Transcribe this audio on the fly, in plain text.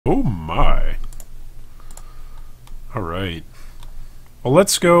Oh my. All right. Well,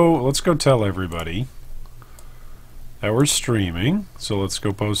 let's go tell everybody that we're streaming. So let's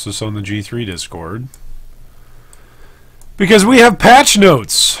go post this on the G3 Discord. Because we have patch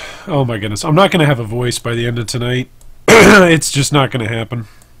notes. Oh my goodness. I'm not going to have a voice by the end of tonight. It's just not going to happen.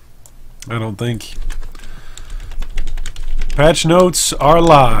 I don't think. Patch notes are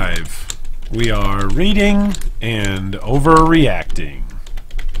live. We are reading and overreacting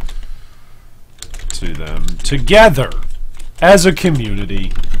to them together as a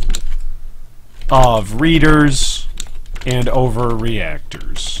community of readers and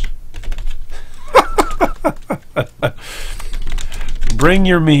overreactors. Bring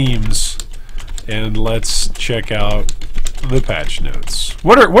your memes and let's check out the patch notes.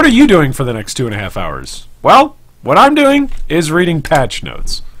 What are you doing for the next 2.5 hours? Well, what I'm doing is reading patch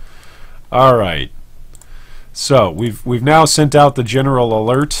notes. All right. So we've now sent out the general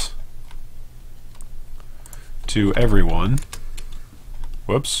alert to everyone.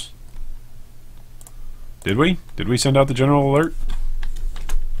 Whoops. Did we? Did we send out the general alert?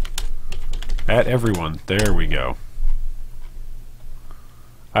 At everyone. There we go.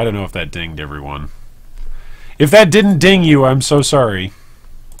 I don't know if that dinged everyone. If that didn't ding you, I'm so sorry.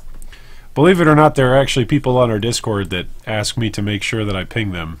 Believe it or not, there are actually people on our Discord that ask me to make sure that I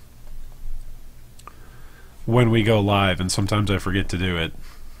ping them when we go live, and sometimes I forget to do it.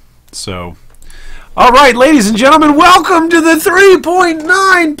 So, alright, ladies and gentlemen, welcome to the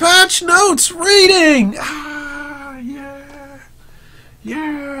 3.9 patch notes reading! Ah, yeah.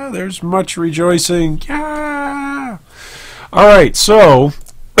 Yeah, there's much rejoicing. Yeah! Alright, so,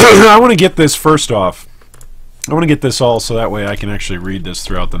 I want to get this first off. I want to get this all so that way I can actually read this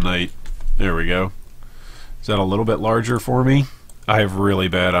throughout the night. There we go. Is that a little bit larger for me? I have really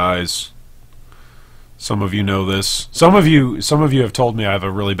bad eyes. Some of you know this. Some of you have told me I have a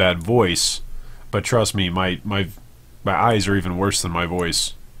really bad voice, but trust me, my eyes are even worse than my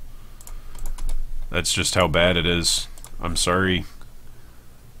voice. That's just how bad it is. I'm sorry.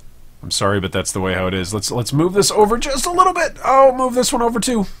 I'm sorry, but that's the way how it is. Let's move this over just a little bit. Oh, move this one over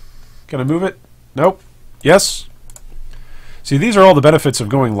too. Can I move it? Nope. Yes. See, these are all the benefits of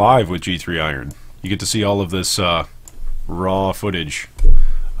going live with G3 Iron. You get to see all of this raw footage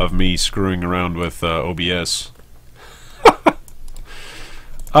of me screwing around with OBS.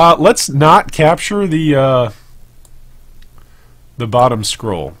 Let's not capture the bottom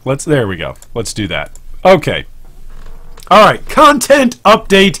scroll. There we go. Let's do that. Okay. All right. Content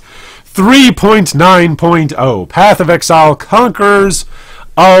update 3.9.0. Path of Exile, Conquerors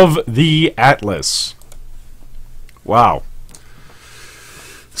of the Atlas. Wow.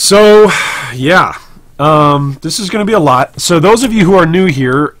 So, yeah. This is going to be a lot. So those of you who are new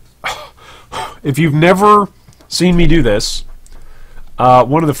here, if you've never seen me do this,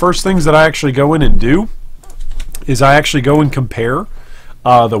 one of the first things that I actually go in and do is I actually go and compare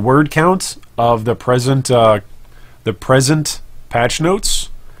the word count of the present patch notes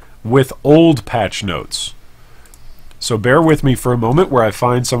with old patch notes. So bear with me for a moment where I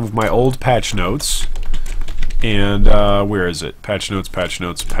find some of my old patch notes. And where is it? Patch notes, patch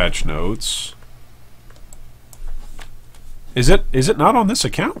notes, patch notes. Is it not on this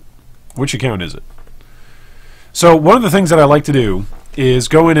account? Which account is it? So one of the things that I like to do is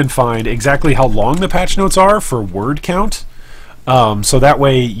go in and find exactly how long the patch notes are for word count. So that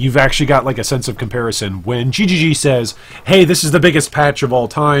way you've actually got like a sense of comparison. When GGG says, hey, this is the biggest patch of all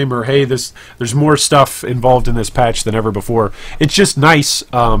time, or hey, there's more stuff involved in this patch than ever before, it's just nice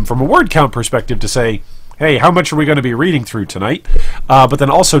from a word count perspective to say, hey, how much are we going to be reading through tonight? But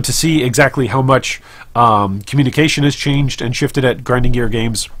then also to see exactly how much communication has changed and shifted at Grinding Gear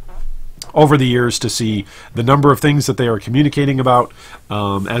Games over the years, to see the number of things that they are communicating about,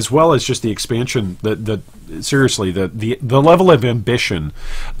 as well as just the expansion, seriously, the level of ambition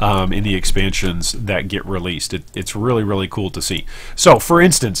in the expansions that get released. It's really, really cool to see. So, for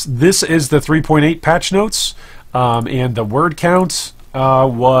instance, this is the 3.8 patch notes, and the word count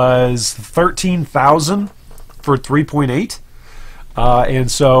was 13,000 for 3.8. And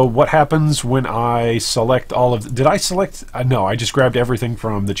so what happens when I select all of... Did I select... no, I just grabbed everything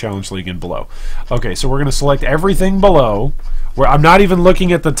from the Challenge League and below. Okay, so we're going to select everything below. Where I'm not even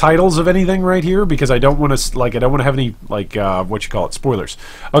looking at the titles of anything right here because I don't want to... I don't want to have any, what you call it, spoilers.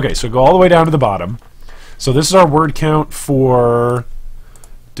 Okay, so go all the way down to the bottom. So this is our word count for...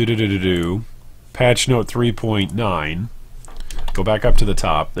 patch note 3.9. Go back up to the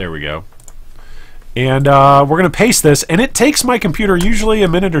top. There we go. And we're going to paste this, and it takes my computer usually a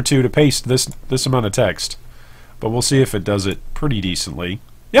minute or two to paste this amount of text. But we'll see if it does it pretty decently.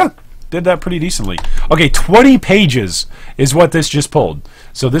 Yeah, did that pretty decently. Okay, 20 pages is what this just pulled.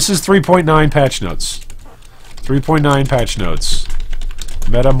 So this is 3.9 patch notes. 3.9 patch notes.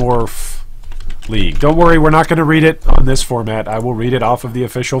 Metamorph League. Don't worry, we're not going to read it on this format. I will read it off of the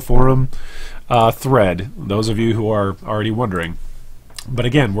official forum thread, those of you who are already wondering. But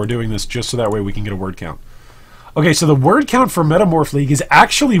again, we're doing this just so that way we can get a word count. Okay, so the word count for Metamorph League is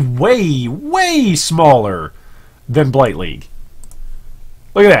actually way, way smaller than Blight League.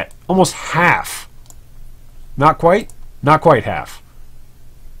 Look at that. Almost half. Not quite? Not quite half.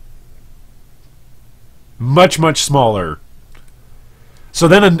 Much, much smaller. So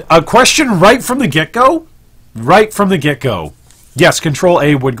then a question right from the get-go? Right from the get-go. Yes, Control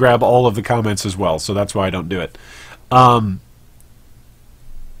A would grab all of the comments as well, so that's why I don't do it.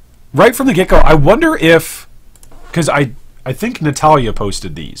 Right from the get-go, I wonder if... Because I think Natalia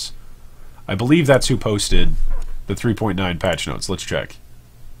posted these. I believe that's who posted the 3.9 patch notes. Let's check.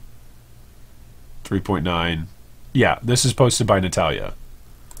 3.9. Yeah, this is posted by Natalia.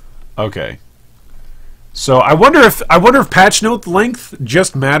 Okay. So I wonder if patch note length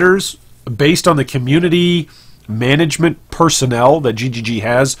just matters based on the community management personnel that GGG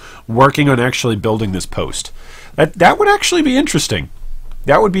has working on actually building this post. That would actually be interesting.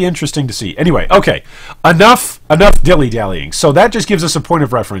 That would be interesting to see. Anyway, okay. Enough dilly-dallying. So that just gives us a point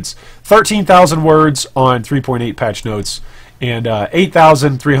of reference. 13,000 words on 3.8 patch notes and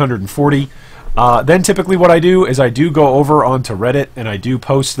 8,340. Then typically what I do is I do go over onto Reddit and I do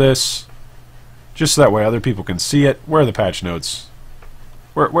post this just so that way other people can see it. Where are the patch notes?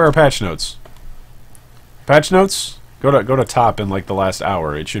 Where are patch notes? Patch notes? Go to top in like the last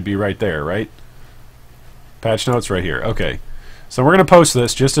hour. It should be right there, right? Patch notes right here. Okay. So we're going to post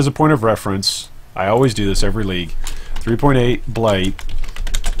this just as a point of reference. I always do this every league. 3.8 Blight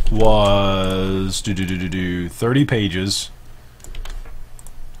was 30 pages.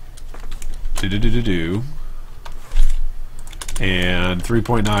 And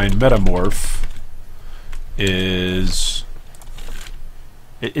 3.9 Metamorph is...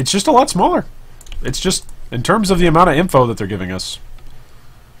 It's just a lot smaller. It's just, in terms of the amount of info that they're giving us.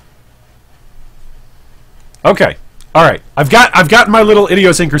 Okay. Alright, I've gotten my little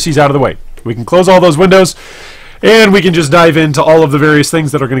idiosyncrasies out of the way. We can close all those windows, and we can just dive into all of the various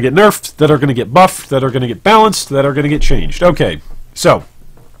things that are going to get nerfed, that are going to get buffed, that are going to get balanced, that are going to get changed. Okay, so,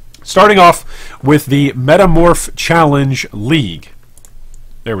 starting off with the Metamorph Challenge League.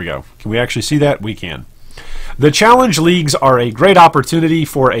 There we go. Can we actually see that? We can. The Challenge Leagues are a great opportunity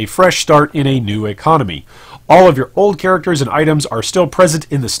for a fresh start in a new economy. All of your old characters and items are still present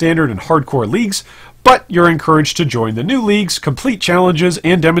in the Standard and Hardcore leagues, but you're encouraged to join the new leagues, complete challenges,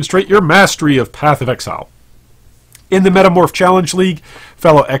 and demonstrate your mastery of Path of Exile. In the Metamorph Challenge League,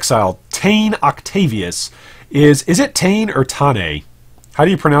 fellow exile Tane Octavius is it Tane or Tane? How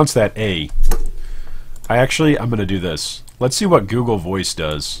do you pronounce that A? I'm going to do this. Let's see what Google Voice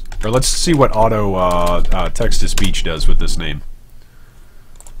does. Or let's see what auto text-to-speech does with this name.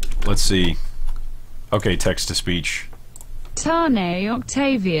 Let's see. Okay, text-to-speech. Tane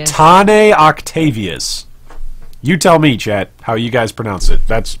Octavius. Tane Octavius. You tell me, chat, how you guys pronounce it.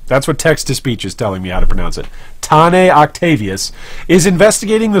 That's what text-to-speech is telling me how to pronounce it. Tane Octavius is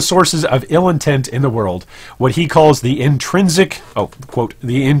investigating the sources of ill intent in the world, what he calls the intrinsic, quote,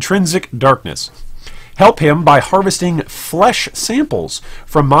 the intrinsic darkness. Help him by harvesting flesh samples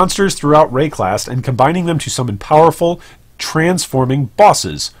from monsters throughout Rayclast and combining them to summon powerful, transforming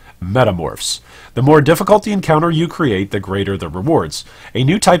bosses, Metamorphs. The more difficult the encounter you create, the greater the rewards. A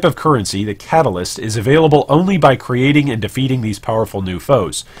new type of currency, the Catalyst, is available only by creating and defeating these powerful new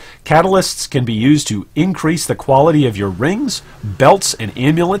foes. Catalysts can be used to increase the quality of your rings, belts, and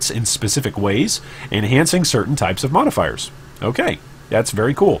amulets in specific ways, enhancing certain types of modifiers. Okay, that's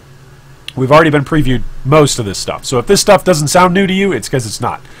very cool. We've already been previewed most of this stuff, so if this stuff doesn't sound new to you, it's because it's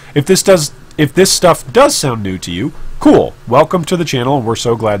not. If this stuff does sound new to you, cool. Welcome to the channel, and we're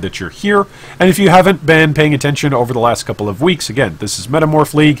so glad that you're here. And if you haven't been paying attention over the last couple of weeks, again, this is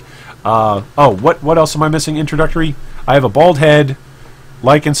Metamorph League. What else am I missing? Introductory. I have a bald head.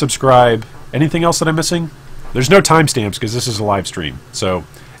 Like and subscribe. Anything else that I'm missing? There's no timestamps because this is a live stream. So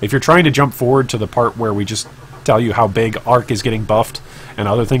if you're trying to jump forward to the part where we just tell you how big Arc is getting buffed and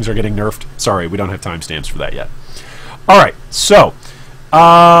other things are getting nerfed, sorry, we don't have timestamps for that yet. Alright, so...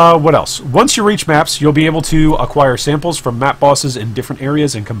 what else? Once you reach maps, you'll be able to acquire samples from map bosses in different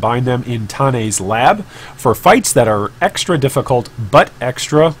areas and combine them in Tane's lab for fights that are extra difficult but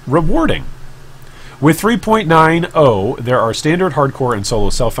extra rewarding. With 3.90, there are standard, hardcore, and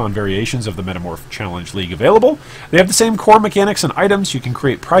solo self-found variations of the Metamorph Challenge League available. They have the same core mechanics and items. You can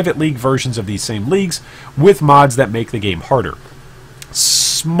create private league versions of these same leagues with mods that make the game harder.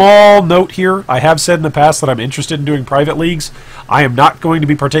 Small note here. I have said in the past that I'm interested in doing private leagues. I am not going to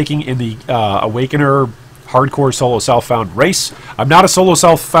be partaking in the Awakener hardcore solo self-found race. I'm not a solo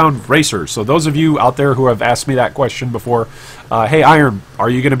self-found racer. So those of you out there who have asked me that question before, hey Iron, are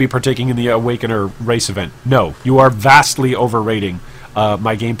you going to be partaking in the Awakener race event? No, you are vastly overrating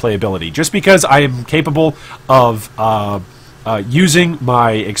my gameplay ability. Just because I am capable of using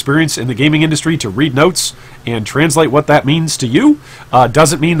my experience in the gaming industry to read notes and translate what that means to you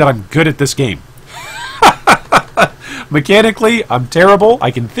doesn't mean that I'm good at this game. Mechanically, I'm terrible.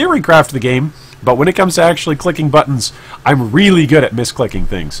 I can theory craft the game, but when it comes to actually clicking buttons, I'm really good at misclicking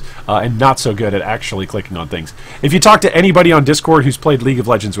things and not so good at actually clicking on things. If you talk to anybody on Discord who's played League of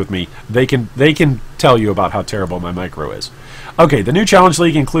Legends with me, they can tell you about how terrible my micro is. Okay, the new Challenge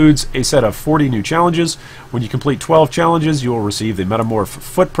League includes a set of 40 new challenges. When you complete 12 challenges, you will receive the Metamorph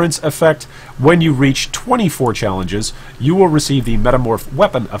Footprints effect. When you reach 24 challenges, you will receive the Metamorph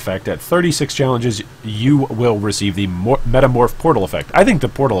Weapon effect. At 36 challenges, you will receive the Metamorph Portal effect. I think the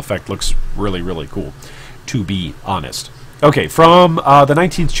Portal effect looks really, really cool, to be honest. Okay, from the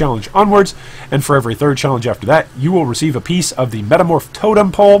 19th challenge onwards, and for every third challenge after that, you will receive a piece of the Metamorph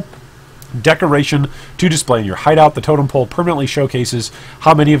Totem Pole decoration to display in your hideout. The totem pole permanently showcases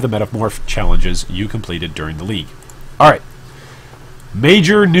how many of the Metamorph challenges you completed during the league. Alright.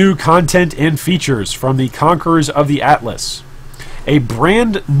 Major new content and features from the Conquerors of the Atlas. A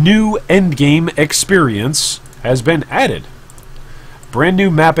brand new endgame experience has been added. Brand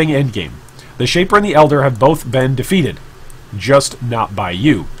new mapping endgame. The Shaper and the Elder have both been defeated, just not by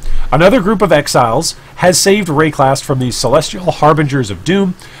you. Another group of exiles has saved Rayclast from the Celestial Harbingers of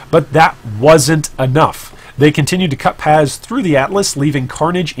Doom, but that wasn't enough. They continued to cut paths through the Atlas, leaving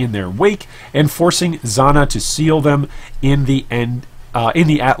carnage in their wake and forcing Zana to seal them in the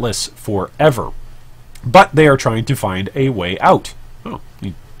Atlas forever. But they are trying to find a way out. Oh,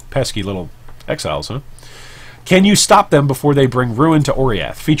 you pesky little exiles, huh? Can you stop them before they bring ruin to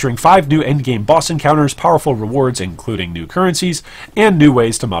Oriath? Featuring 5 new endgame boss encounters, powerful rewards including new currencies, and new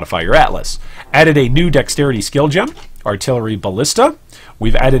ways to modify your Atlas. Added a new dexterity skill gem, Artillery Ballista.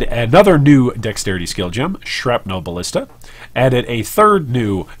 We've added another new dexterity skill gem, Shrapnel Ballista. Added a third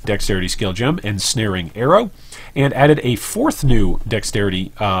new dexterity skill gem, Ensnaring Arrow. And added a fourth new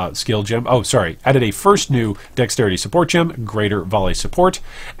dexterity skill gem. Oh, sorry. Added a first new dexterity support gem, Greater Volley Support.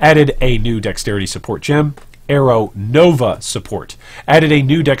 Added a new dexterity support gem, Arrow Nova Support. Added a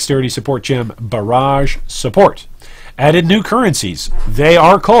new dexterity support gem, Barrage Support. Added new currencies. They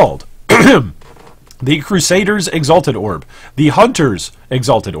are called the Crusaders Exalted Orb, the Hunters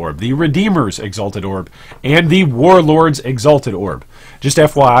Exalted Orb, the Redeemers Exalted Orb, and the Warlords Exalted Orb. Just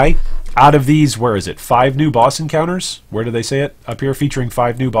FYI, out of these, where is it? 5 new boss encounters? Where do they say it? Up here, featuring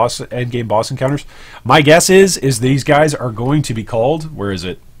 5 new endgame boss encounters. My guess is these guys are going to be called, where is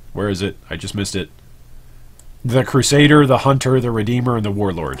it? Where is it? I just missed it. The Crusader, the Hunter, the Redeemer, and the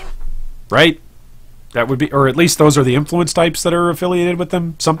Warlord. Right? That would be, or at least those are the influence types that are affiliated with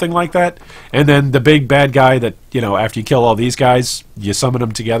them, something like that. And then the big bad guy that, you know, after you kill all these guys, you summon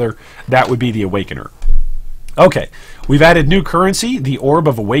them together, that would be the Awakener. Okay, we've added new currency, the Orb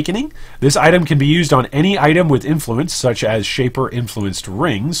of Awakening. This item can be used on any item with influence, such as Shaper-influenced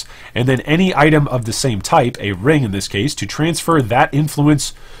rings, and then any item of the same type, a ring in this case, to transfer that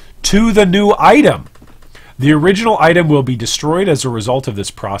influence to the new item. The original item will be destroyed as a result of this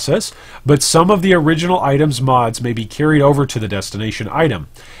process, but some of the original item's mods may be carried over to the destination item.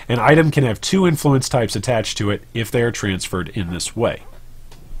 An item can have 2 influence types attached to it if they are transferred in this way.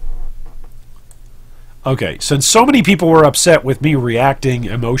 Okay, since so many people were upset with me reacting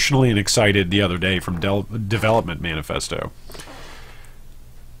emotionally and excited the other day from Development Manifesto,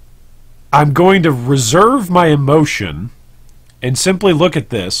 I'm going to reserve my emotion and simply look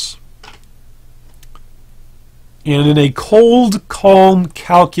at this, and in a cold, calm,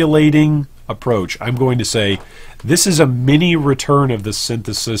 calculating approach, I'm going to say this is a mini return of the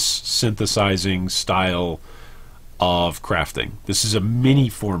synthesizing style of crafting. This is a mini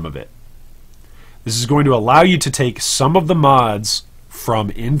form of it. This is going to allow you to take some of the mods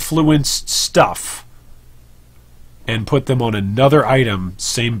from influenced stuff and put them on another item,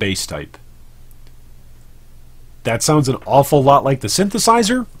 same base type. That sounds an awful lot like the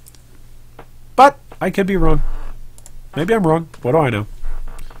synthesizer, but I could be wrong. Maybe I'm wrong. What do I know?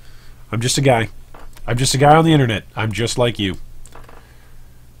 I'm just a guy. I'm just a guy on the internet. I'm just like you.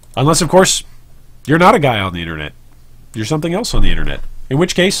 Unless, of course, you're not a guy on the internet. You're something else on the internet. In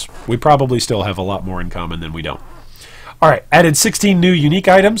which case, we probably still have a lot more in common than we don't. Alright, added 16 new unique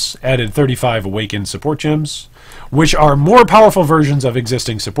items, added 35 awakened support gems, which are more powerful versions of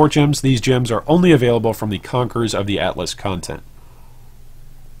existing support gems. These gems are only available from the Conquerors of the Atlas content.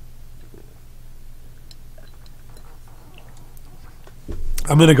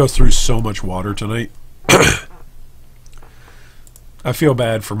 I'm going to go through so much water tonight. I feel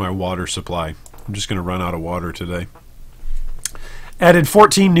bad for my water supply. I'm just going to run out of water today. Added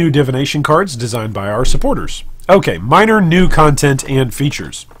 14 new divination cards designed by our supporters. Okay, minor new content and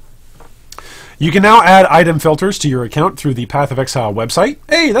features. You can now add item filters to your account through the Path of Exile website.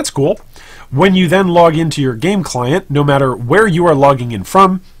 Hey, that's cool. When you then log into your game client, no matter where you are logging in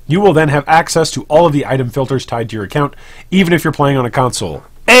from, you will then have access to all of the item filters tied to your account, even if you're playing on a console.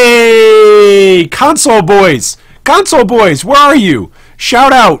 Hey, console boys! Console boys, where are you?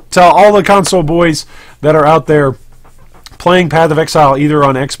 Shout out to all the console boys that are out there playing Path of Exile either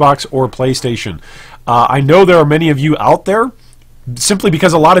on Xbox or PlayStation. I know there are many of you out there, simply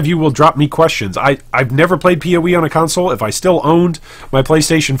because a lot of you will drop me questions. I've never played PoE on a console. If I still owned my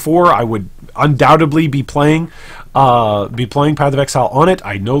PlayStation 4, I would undoubtedly be playing Path of Exile on it.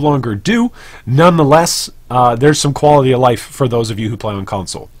 I no longer do. Nonetheless, there's some quality of life for those of you who play on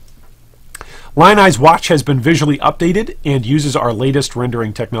console. Lioneye's Watch has been visually updated and uses our latest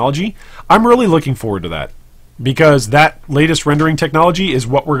rendering technology. I'm really looking forward to that, because that latest rendering technology is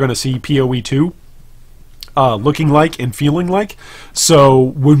what we're going to see PoE 2 looking like and feeling like. So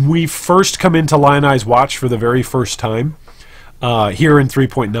when we first come into Lioneye's Watch for the very first time here in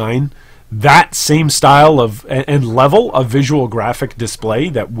 3.9, that same style of and level of visual graphic display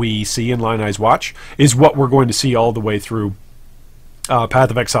that we see in Lioneye's Watch is what we're going to see all the way through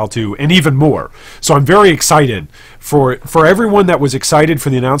Path of Exile 2, and even more. So I'm very excited for everyone that was excited for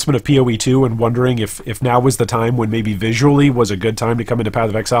the announcement of PoE 2 and wondering if now was the time when maybe visually was a good time to come into Path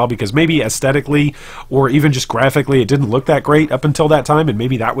of Exile, because maybe aesthetically or even just graphically it didn't look that great up until that time, and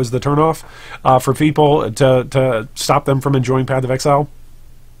maybe that was the turnoff for people to stop them from enjoying Path of Exile.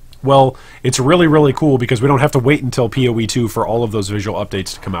 Well, it's really, really cool because we don't have to wait until PoE 2 for all of those visual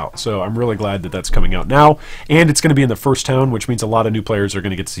updates to come out. So I'm really glad that that's coming out now. And it's going to be in the first town, which means a lot of new players are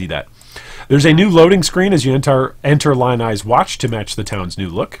going to get to see that. There's a new loading screen as you enter Lioneye's Watch to match the town's new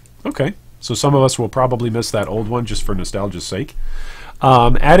look. Okay, so some of us will probably miss that old one just for nostalgia's sake.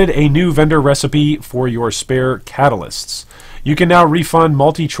 Added a new vendor recipe for your spare catalysts. You can now refund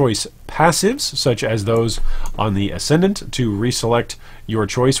multi-choice passives, such as those on the Ascendant, to reselect your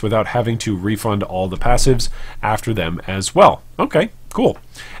choice without having to refund all the passives after them as well. Okay, cool.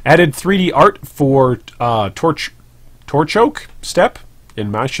 Added 3D art for Torchoke Step in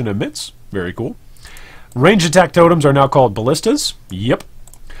Machina Emits. Very cool. Ranged attack totems are now called ballistas. Yep.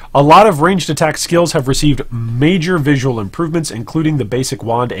 A lot of ranged attack skills have received major visual improvements, including the basic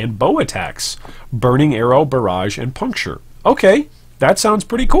wand and bow attacks, Burning Arrow, Barrage, and Puncture. Okay, that sounds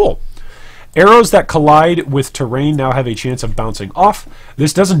pretty cool. Arrows that collide with terrain now have a chance of bouncing off.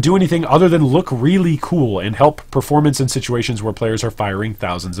 This doesn't do anything other than look really cool and help performance in situations where players are firing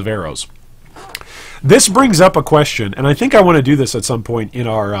thousands of arrows. This brings up a question, and I think I want to do this at some point in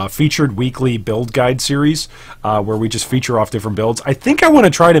our featured weekly build guide series, where we just feature off different builds. I think I want to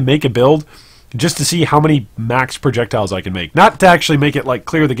try to make a build just to see how many max projectiles I can make. Not to actually make it like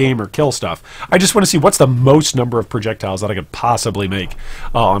clear the game or kill stuff. I just want to see what's the most number of projectiles that I could possibly make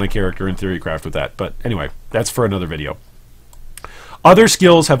on a character in Theorycraft with that. But anyway, that's for another video. Other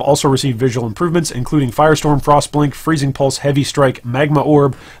skills have also received visual improvements, including Firestorm, Frostblink, Freezing Pulse, Heavy Strike, Magma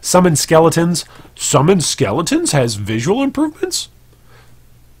Orb, Summon Skeletons. Summon Skeletons has visual improvements?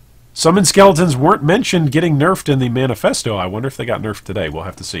 Summon Skeletons weren't mentioned getting nerfed in the manifesto. I wonder if they got nerfed today. We'll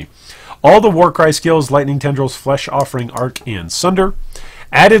have to see. All the Warcry skills, Lightning Tendrils, Flesh Offering, Arc, and Sunder.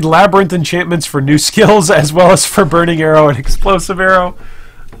 Added Labyrinth enchantments for new skills, as well as for Burning Arrow and Explosive Arrow.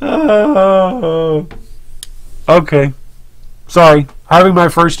 Okay. Sorry. Having my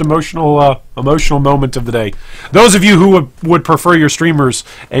first emotional moment of the day. Those of you who would prefer your streamers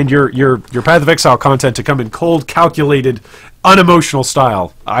and your Path of Exile content to come in cold, calculated, unemotional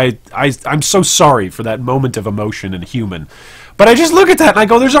style, I'm so sorry for that moment of emotion and human. But I just look at that and I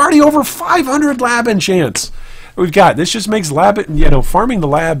go, there's already over 500 lab enchants we've got. This just makes farming the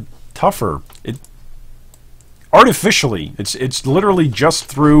lab tougher. Artificially, it's literally just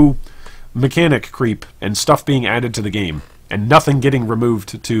through mechanic creep and stuff being added to the game, and nothing getting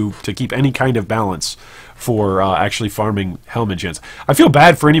removed to keep any kind of balance for actually farming helm enchants. I feel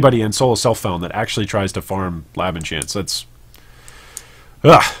bad for anybody in Solo Self-Found that actually tries to farm lab enchants. That's...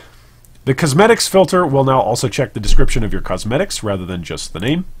 Ugh. The cosmetics filter will now also check the description of your cosmetics rather than just the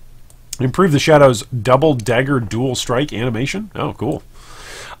name. Improve the Shadow's double dagger dual strike animation. Oh, cool.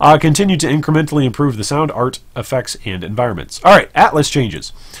 Continue to incrementally improve the sound, art, effects, and environments. Alright, Atlas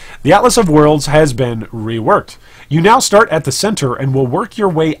changes. The Atlas of Worlds has been reworked. You now start at the center and will work your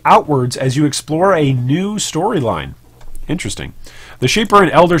way outwards as you explore a new storyline. Interesting. The Shaper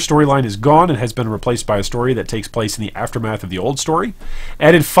and Elder storyline is gone and has been replaced by a story that takes place in the aftermath of the old story.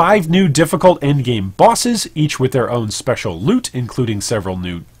 Added 5 new difficult endgame bosses, each with their own special loot, including several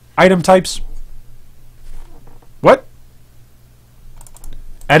new item types. What?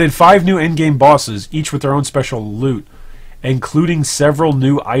 Added 5 new endgame bosses, each with their own special loot, including several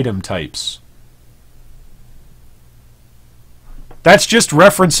new item types. That's just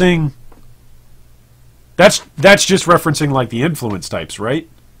referencing... That's just referencing like the influence types, right?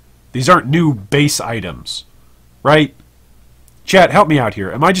 These aren't new base items, right? Chat, help me out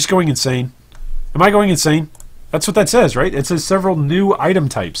here. Am I just going insane? Am I going insane? That's what that says, right? It says several new item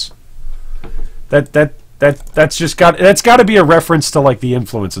types. That's just got to be a reference to like the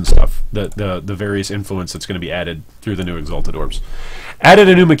influence and stuff. The various influence that's going to be added through the new Exalted Orbs. Added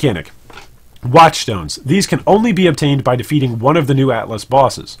a new mechanic. Watchstones. These can only be obtained by defeating one of the new Atlas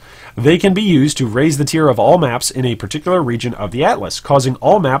bosses. They can be used to raise the tier of all maps in a particular region of the Atlas, causing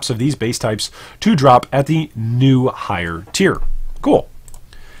all maps of these base types to drop at the new higher tier. Cool.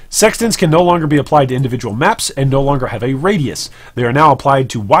 Sextants can no longer be applied to individual maps and no longer have a radius. They are now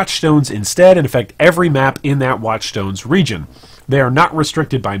applied to Watchstones instead and affect every map in that Watchstones region. They are not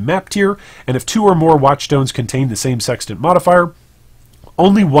restricted by map tier, and if 2 or more Watchstones contain the same Sextant modifier,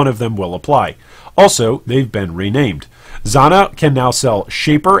 only one of them will apply. Also, they've been renamed. Zana can now sell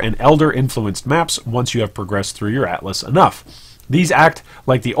Shaper and Elder influenced maps once you have progressed through your Atlas enough. These act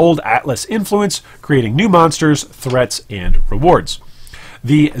like the old Atlas influence, creating new monsters, threats, and rewards.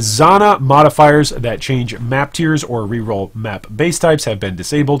 The Zana modifiers that change map tiers or reroll map base types have been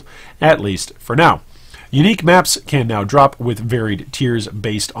disabled, at least for now. Unique maps can now drop with varied tiers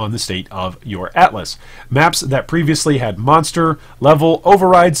based on the state of your Atlas. Maps that previously had monster level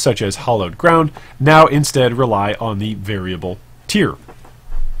overrides such as Hollowed Ground now instead rely on the variable tier.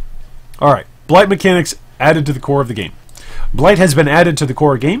 Alright, Blight mechanics added to the core of the game. Blight has been added to the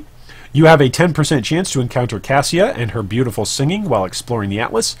core game. You have a 10% chance to encounter Cassia and her beautiful singing while exploring the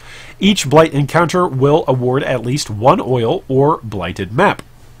Atlas. Each Blight encounter will award at least 1 oil or blighted map.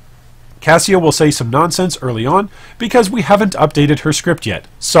 Cassia will say some nonsense early on because we haven't updated her script yet.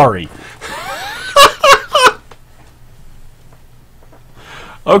 Sorry.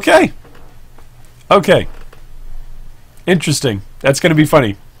 Okay. Okay. Interesting. That's going to be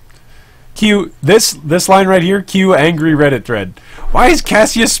funny. Cue this line right here. Cue angry Reddit thread. Why is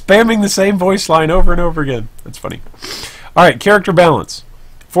Cassia spamming the same voice line over and over again? That's funny. All right, character balance.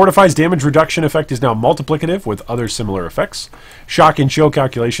 Fortify's damage reduction effect is now multiplicative with other similar effects. Shock and chill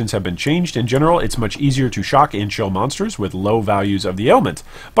calculations have been changed. In general, it's much easier to shock and chill monsters with low values of the ailment,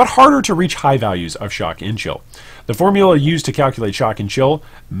 but harder to reach high values of shock and chill. The formula used to calculate shock and chill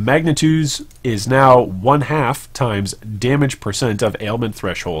magnitudes is now 1/2 times damage percent of ailment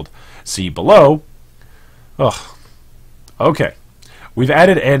threshold. See below. Ugh. Okay. We've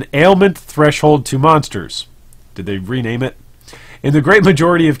added an ailment threshold to monsters. Did they rename it? In the great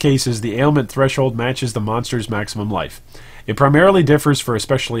majority of cases, the ailment threshold matches the monster's maximum life. It primarily differs for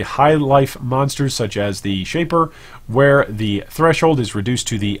especially high life monsters such as the Shaper, where the threshold is reduced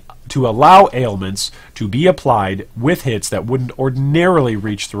to allow ailments to be applied with hits that wouldn't ordinarily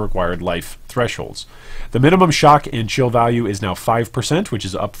reach the required life thresholds. The minimum shock and chill value is now 5%, which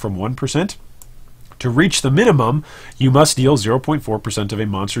is up from 1%. To reach the minimum, you must deal 0.4% of a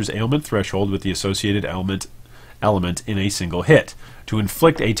monster's ailment threshold with the associated element in a single hit. To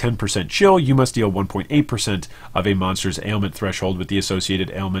inflict a 10% chill, you must deal 1.8% of a monster's ailment threshold with the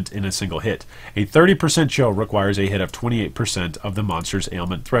associated ailment in a single hit. A 30% chill requires a hit of 28% of the monster's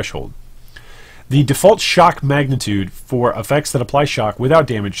ailment threshold. The default shock magnitude for effects that apply shock without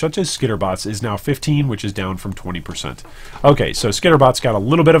damage, such as Skitterbots, is now 15, which is down from 20%. Okay, so Skitterbots got a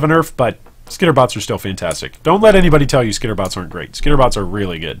little bit of a nerf, but Skitterbots are still fantastic. Don't let anybody tell you Skitterbots aren't great. Skitterbots are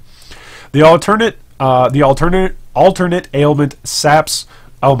really good. The alternate ailment saps.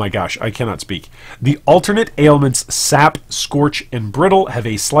 Oh my gosh, I cannot speak. The alternate ailments sap, scorch, and brittle have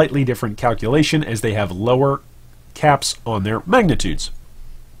a slightly different calculation as they have lower caps on their magnitudes.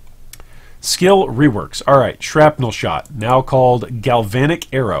 Skill reworks. Alright, Shrapnel Shot, now called Galvanic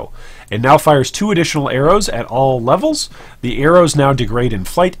Arrow. It now fires 2 additional arrows at all levels. The arrows now degrade in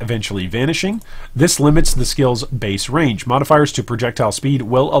flight, eventually vanishing. This limits the skill's base range. Modifiers to projectile speed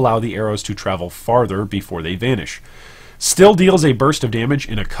will allow the arrows to travel farther before they vanish. Still deals a burst of damage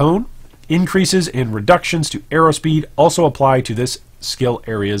in a cone. Increases and reductions to arrow speed also apply to this skill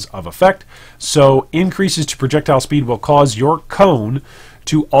areas of effect. So increases to projectile speed will cause your cone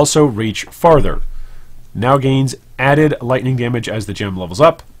to also reach farther. Now gains added lightning damage as the gem levels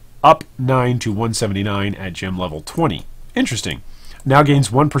up 9 to 179 at gem level 20. Interesting. Now gains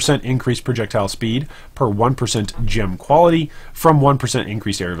 1% increased projectile speed per 1% gem quality from 1%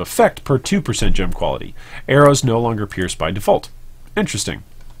 increased area of effect per 2% gem quality. Arrows no longer pierce by default. Interesting.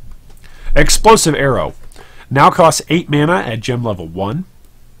 Explosive Arrow. Now costs 8 mana at gem level 1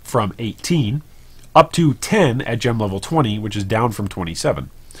 from 18, up to 10 at gem level 20, which is down from 27.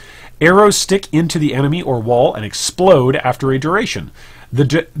 Arrows stick into the enemy or wall and explode after a duration.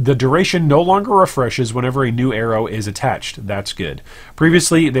 The duration no longer refreshes whenever a new arrow is attached. That's good.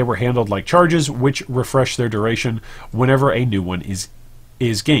 Previously, they were handled like charges, which refresh their duration whenever a new one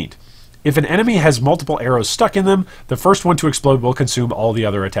is gained. If an enemy has multiple arrows stuck in them, the first one to explode will consume all the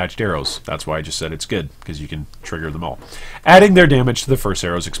other attached arrows. That's why I just said it's good, because you can trigger them all, adding their damage to the first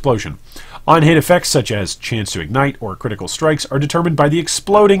arrow's explosion. On-hit effects such as chance to ignite or critical strikes are determined by the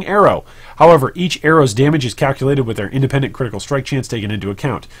exploding arrow. However, each arrow's damage is calculated with their independent critical strike chance taken into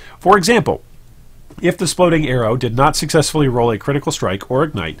account. For example, if the exploding arrow did not successfully roll a critical strike or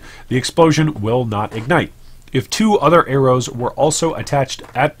ignite, the explosion will not ignite. If 2 other arrows were also attached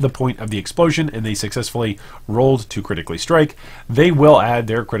at the point of the explosion and they successfully rolled to critically strike, they will add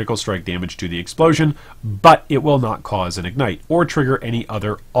their critical strike damage to the explosion, but it will not cause an ignite or trigger any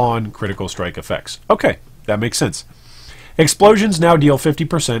other on-critical strike effects. Okay, that makes sense. Explosions now deal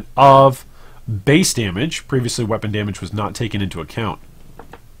 50% of base damage. Previously, weapon damage was not taken into account.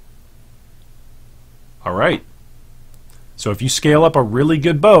 All right. So if you scale up a really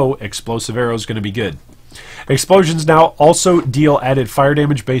good bow, Explosive Arrow is going to be good. Explosions now also deal added fire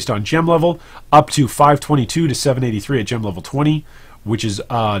damage based on gem level, up to 522 to 783 at gem level 20, which is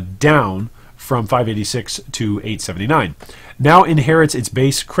down from 586 to 879. Now inherits its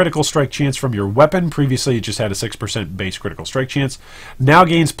base critical strike chance from your weapon. Previously it just had a 6% base critical strike chance. Now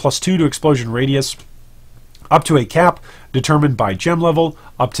gains +2 to explosion radius, up to a cap determined by gem level,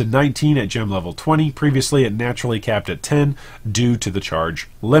 up to 19 at gem level 20. Previously it naturally capped at 10 due to the charge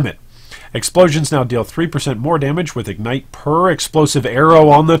limit. Explosions now deal 3% more damage with ignite per explosive arrow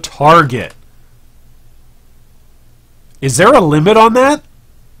on the target. Is there a limit on that?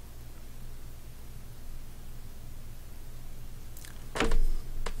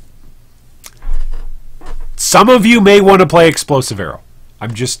 Some of you may want to play Explosive Arrow.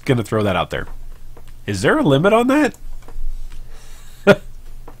 I'm just going to throw that out there. Is there a limit on that?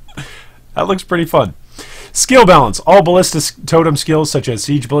 That looks pretty fun. Skill Balance. All Ballista Totem skills such as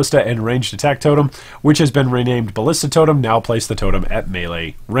Siege Ballista and Ranged Attack Totem, which has been renamed Ballista Totem, now place the totem at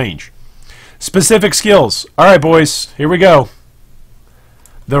melee range. Specific skills. Alright boys, here we go.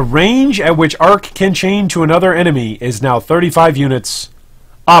 The range at which Arc can chain to another enemy is now 35 units,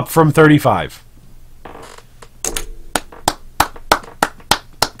 up from 35.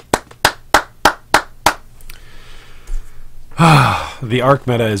 The Arc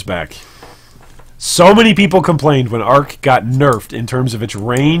meta is back. So many people complained when Arc got nerfed in terms of its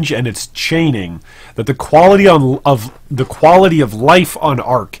range and its chaining that the quality of life on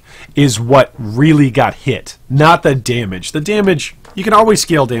Arc is what really got hit, not the damage. The damage, you can always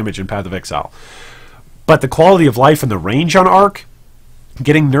scale damage in Path of Exile, but the quality of life and the range on Arc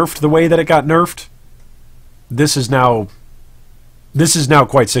getting nerfed the way that it got nerfed, this is now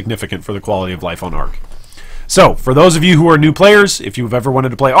quite significant for the quality of life on Arc. So, for those of you who are new players, if you've ever wanted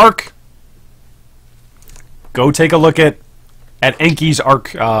to play Arc, go take a look at Enki's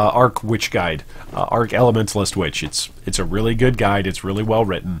Arc Witch Guide, Arc Elementalist Witch. It's a really good guide. It's really well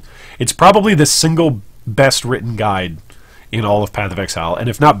written. It's probably the single best written guide in all of Path of Exile, and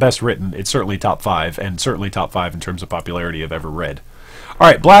if not best written, it's certainly top 5, and certainly top 5 in terms of popularity I've ever read. All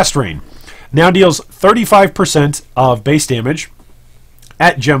right, Blast Rain now deals 35% of base damage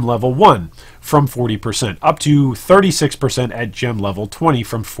at gem level 1 from 40%, up to 36% at gem level 20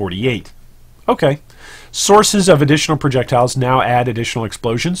 from 48. Okay. Sources of additional projectiles now add additional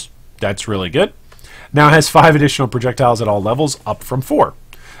explosions. That's really good. Now has 5 additional projectiles at all levels, up from 4.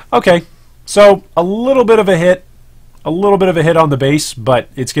 Okay, so a little bit of a hit on the base, but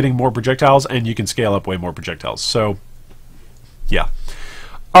it's getting more projectiles, and you can scale up way more projectiles. So, yeah.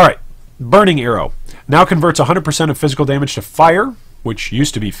 All right, Burning Arrow now converts 100% of physical damage to fire, which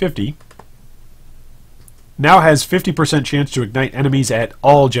used to be 50. Now has 50% chance to ignite enemies at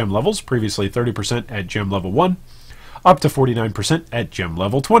all gem levels, previously 30% at gem level 1, up to 49% at gem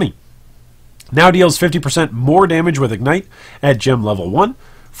level 20. Now deals 50% more damage with ignite at gem level 1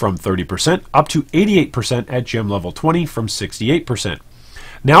 from 30%, up to 88% at gem level 20 from 68%.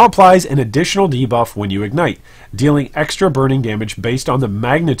 Now applies an additional debuff when you ignite, dealing extra burning damage based on the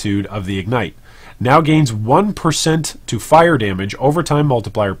magnitude of the ignite. Now gains 1% to fire damage overtime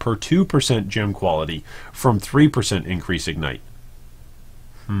multiplier per 2% gem quality from 3% increase ignite.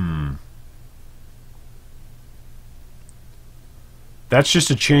 That's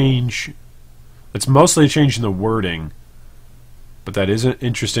just a change. It's mostly a change in the wording. But that is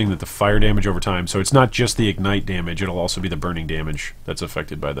interesting that the fire damage over time. So it's not just the ignite damage. It'll also be the burning damage that's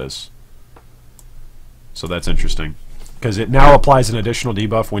affected by this. So that's interesting. Because it now applies an additional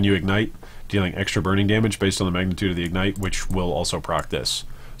debuff when you ignite, dealing extra burning damage based on the magnitude of the ignite, which will also proc this.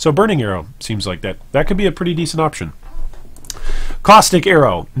 So Burning Arrow seems like that could be a pretty decent option. Caustic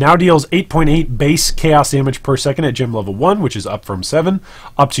Arrow now deals 8.8 base chaos damage per second at gem level 1, which is up from 7,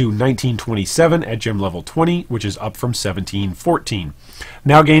 up to 1927 at gem level 20, which is up from 1714.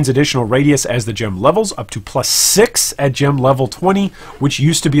 Now gains additional radius as the gem levels, up to +6 at gem level 20, which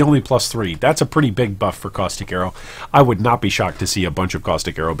used to be only +3. That's a pretty big buff for Caustic Arrow. I would not be shocked to see a bunch of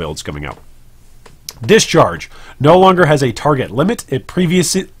Caustic Arrow builds coming out. Discharge no longer has a target limit. It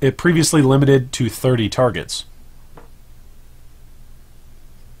previously limited to 30 targets.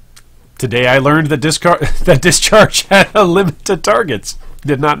 Today I learned that Discharge had a limit to targets.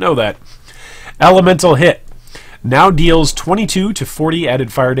 Did not know that. Elemental Hit now deals 22 to 40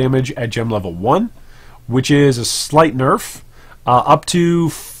 added fire damage at gem level 1, which is a slight nerf, up to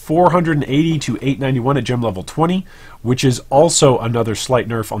 480 to 891 at gem level 20, which is also another slight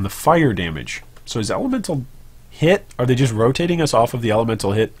nerf on the fire damage. So is Elemental Hit, are they just rotating us off of the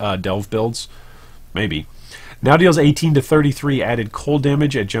Elemental Hit Delve builds? Maybe. Now deals 18 to 33 added cold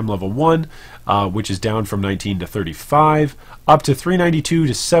damage at gem level 1, which is down from 19 to 35, up to 392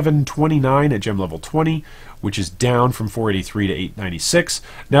 to 729 at gem level 20, which is down from 483 to 896.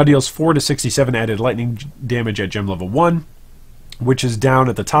 Now deals 4 to 67 added lightning damage at gem level 1, which is down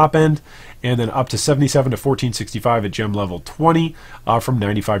at the top end, and then up to 77 to 1465 at gem level 20, from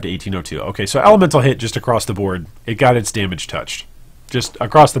 95 to 1802. Okay, so Elemental Hit just across the board, it got its damage touched. Just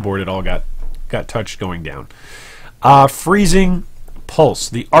across the board, it all got touched going down. Freezing Pulse.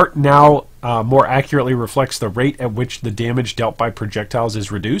 The art now more accurately reflects the rate at which the damage dealt by projectiles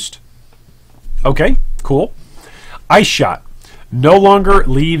is reduced. Okay, cool. Ice Shot no longer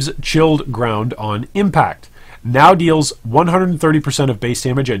leaves chilled ground on impact. Now deals 130% of base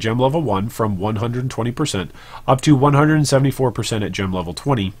damage at gem level 1 from 120%, up to 174% at gem level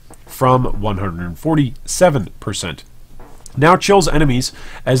 20 from 147%. Now chills enemies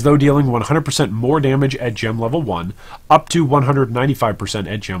as though dealing 100% more damage at gem level 1, up to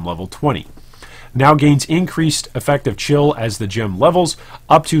 195% at gem level 20. Now gains increased effective chill as the gem levels,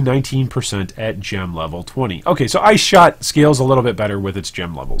 up to 19% at gem level 20. Okay, so Ice Shot scales a little bit better with its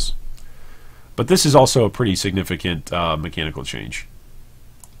gem levels. But this is also a pretty significant mechanical change.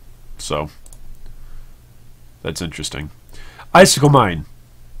 So, that's interesting. Icicle Mine.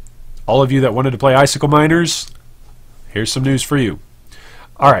 All of you that wanted to play Icicle Miners, here's some news for you.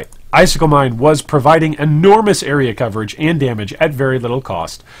 Alright, Icicle Mine was providing enormous area coverage and damage at very little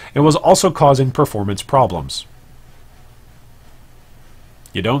cost, and was also causing performance problems.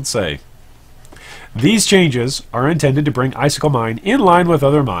 You don't say. These changes are intended to bring Icicle Mine in line with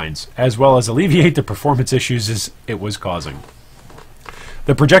other mines, as well as alleviate the performance issues it was causing.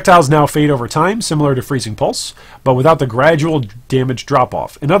 The projectiles now fade over time, similar to Freezing Pulse, but without the gradual damage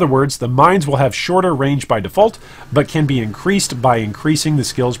drop-off. In other words, the mines will have shorter range by default, but can be increased by increasing the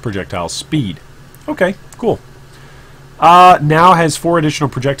skill's projectile speed. Okay, cool. Now has 4 additional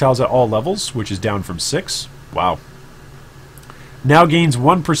projectiles at all levels, which is down from 6. Wow. Now gains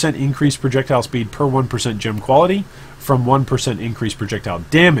 1% increased projectile speed per 1% gem quality, from 1% increased projectile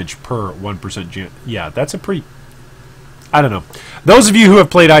damage per 1% gem. Yeah, that's a pretty... I don't know. Those of you who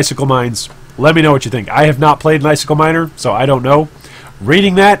have played Icicle Mines, let me know what you think. I have not played an Icicle Miner, so I don't know.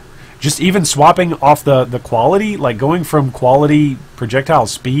 Reading that, just even swapping off the quality, like going from quality projectile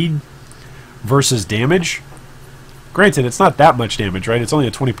speed versus damage. Granted, it's not that much damage, right? It's only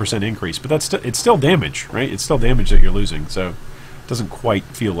a 20% increase, but it's still damage, right? It's still damage that you're losing, so it doesn't quite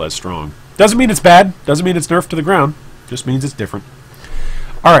feel as strong. Doesn't mean it's bad. Doesn't mean it's nerfed to the ground. Just means it's different.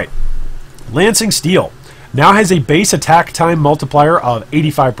 All right. Lancing Steel now has a base attack time multiplier of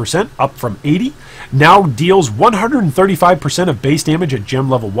 85%, up from 80. Now deals 135% of base damage at gem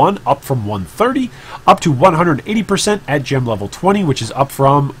level 1, up from 130, up to 180% at gem level 20, which is up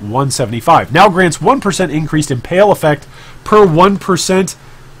from 175. Now grants 1% increased impale effect per 1%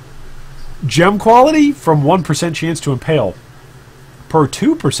 gem quality, from 1% chance to impale per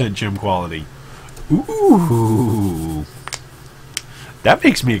 2% gem quality. Ooh. That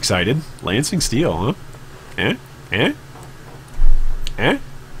makes me excited. Lancing Steel, huh?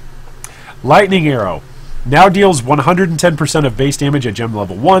 Lightning Arrow now deals 110% of base damage at gem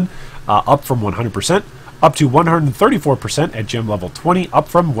level 1, up from 100%, up to 134% at gem level 20, up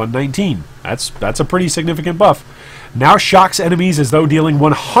from 119. That's a pretty significant buff. Now shocks enemies as though dealing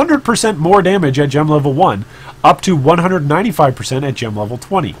 100% more damage at gem level 1, up to 195% at gem level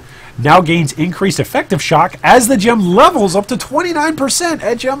 20. Now gains increased effective shock as the gem levels up to 29%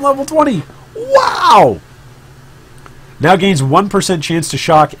 at gem level 20. Wow! Now gains 1% chance to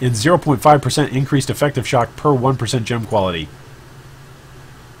shock and 0.5% increased effective shock per 1% gem quality.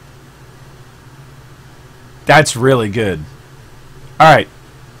 That's really good. Alright.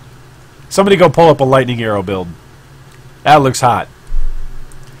 Somebody go pull up a lightning arrow build. That looks hot.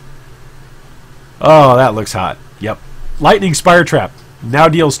 Oh, that looks hot. Yep. Lightning Spire Trap. Now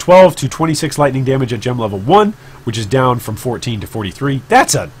deals 12 to 26 lightning damage at gem level 1, which is down from 14 to 43.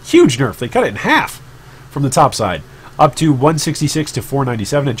 That's a huge nerf. They cut it in half from the top side. Up to 166 to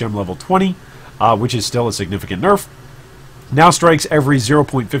 497 at gem level 20, which is still a significant nerf. Now strikes every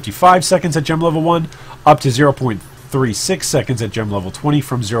 0.55 seconds at gem level 1, up to 0.36 seconds at gem level 20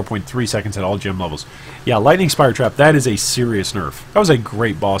 from 0.3 seconds at all gem levels. Yeah, Lightning Spire Trap, that is a serious nerf. That was a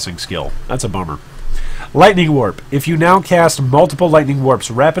great bossing skill. That's a bummer. Lightning Warp. If you now cast multiple Lightning Warps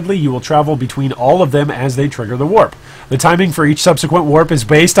rapidly, you will travel between all of them as they trigger the warp. The timing for each subsequent warp is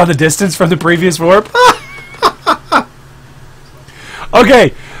based on the distance from the previous warp.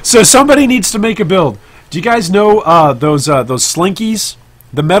 Okay, so somebody needs to make a build. Do you guys know those slinkies?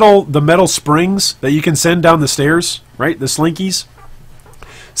 The metal springs that you can send down the stairs, right? The slinkies.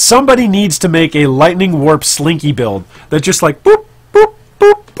 Somebody needs to make a lightning warp slinky build that just like boop boop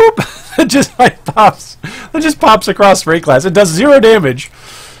boop boop. That just like pops. That just pops across Ray class. It does 0 damage.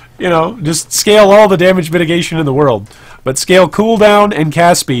 You know, just scale all the damage mitigation in the world, but scale cooldown and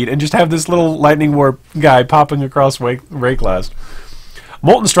cast speed, and just have this little lightning warp guy popping across Ray class.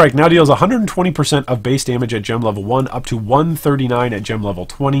 Molten Strike now deals 120% of base damage at gem level 1, up to 139 at gem level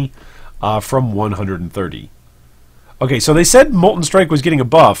 20, from 130. Okay, so they said Molten Strike was getting a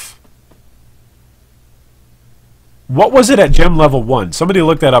buff. What was it at gem level 1? Somebody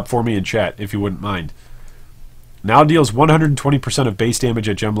look that up for me in chat, if you wouldn't mind. Now deals 120% of base damage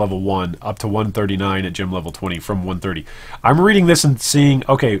at gem level 1, up to 139 at gem level 20, from 130. I'm reading this and seeing,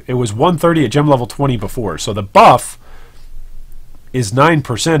 okay, it was 130 at gem level 20 before, so the buff is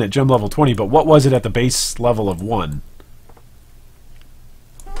 9% at gem level 20, but what was it at the base level of 1?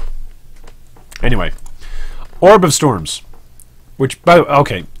 Anyway, Orb of Storms, which,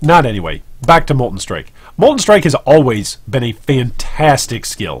 okay, not anyway. Back to Molten Strike. Molten Strike has always been a fantastic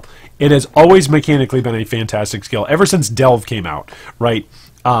skill. It has always mechanically been a fantastic skill, ever since Delve came out, right?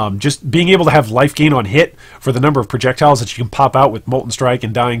 Just being able to have life gain on hit for the number of projectiles that you can pop out with Molten Strike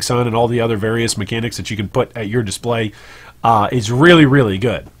and Dying Sun and all the other various mechanics that you can put at your display is really, really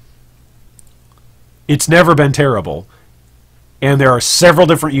good. It's never been terrible. And there are several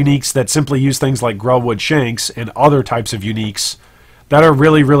different uniques that simply use things like Grellwood Shanks and other types of uniques that are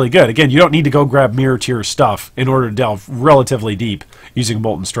really, really good. Again, you don't need to go grab mirror tier stuff in order to delve relatively deep using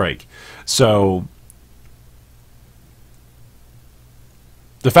Molten Strike. So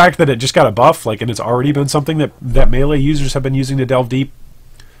the fact that it just got a buff, like, and it's already been something that melee users have been using to delve deep,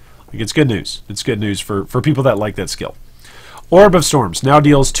 like, it's good news. It's good news for people that like that skill. Orb of Storms now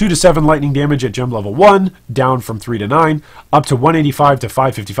deals 2 to 7 lightning damage at gem level 1, down from 3 to 9, up to 185 to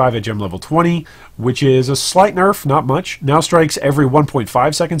 555 at gem level 20, which is a slight nerf, not much. Now strikes every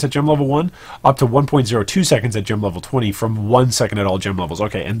 1.5 seconds at gem level 1, up to 1.02 seconds at gem level 20, from 1 second at all gem levels.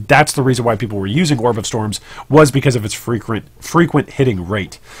 Okay, and that's the reason why people were using Orb of Storms, was because of its frequent hitting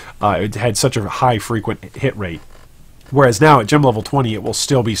rate. It had such a high frequent hit rate. Whereas now at gem level 20, it will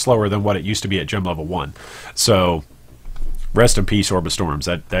still be slower than what it used to be at gem level 1. So rest in peace, Orb of Storms.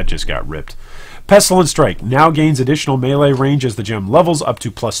 That just got ripped. Pestilent Strike now gains additional melee range as the gem levels, up to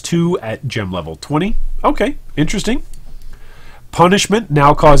 +2 at gem level 20. Okay, interesting. Punishment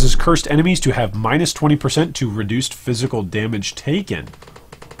now causes cursed enemies to have -20% to reduced physical damage taken.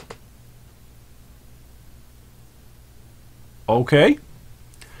 Okay.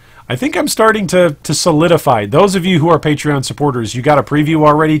 I think I'm starting to solidify. Those of you who are Patreon supporters, you got a preview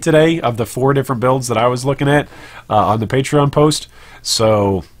already today of the 4 different builds that I was looking at on the Patreon post.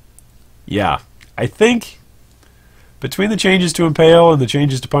 So, yeah. I think between the changes to Impale and the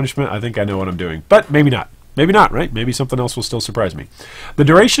changes to Punishment, I think I know what I'm doing. But maybe not. Maybe not, right? Maybe something else will still surprise me. The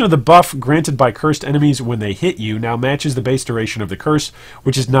duration of the buff granted by cursed enemies when they hit you now matches the base duration of the curse,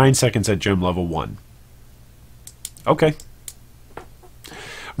 which is 9 seconds at gem level 1. Okay.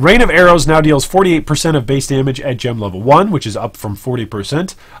 Rain of Arrows now deals 48% of base damage at gem level 1, which is up from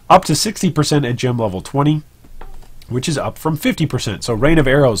 40%, up to 60% at gem level 20, which is up from 50%. So Rain of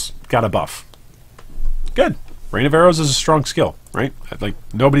Arrows got a buff. Good. Rain of Arrows is a strong skill, right? Like,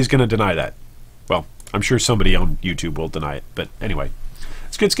 nobody's going to deny that. Well, I'm sure somebody on YouTube will deny it, but anyway,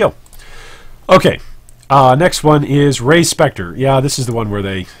 it's a good skill. Okay. Next one is Ray Spectre. Yeah, this is the one where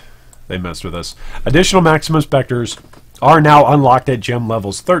they messed with us. Additional maximum specters are now unlocked at gem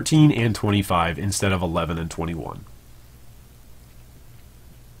levels 13 and 25 instead of 11 and 21.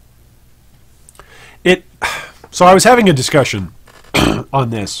 So I was having a discussion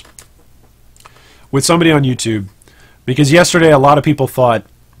on this with somebody on YouTube because yesterday a lot of people thought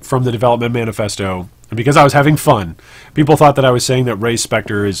from the development manifesto, and because I was having fun, people thought that I was saying that Ray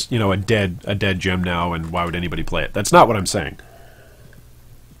Spectre is, you know, a dead gem now, and why would anybody play it? That's not what I'm saying.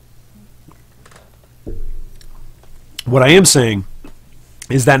 What I am saying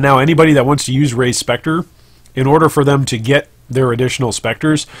is that now anybody that wants to use Ray Spectre, in order for them to get their additional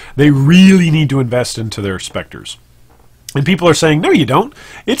specters, they really need to invest into their specters. And people are saying, no, you don't.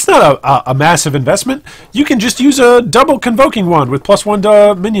 It's not a massive investment. You can just use a double convoking wand with +1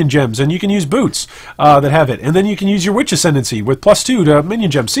 to minion gems, and you can use boots that have it. And then you can use your Witch Ascendancy with +2 to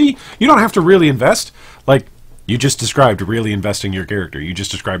minion gems. See, you don't have to really invest. Like, you just described really investing your character. You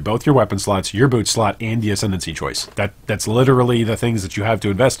just described both your weapon slots, your boot slot, and the Ascendancy choice. That's literally the things that you have to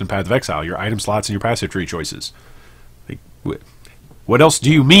invest in Path of Exile, your item slots and your passive tree choices. Like, what else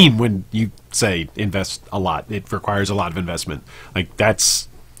do you mean when you say invest a lot? It requires a lot of investment. Like, that's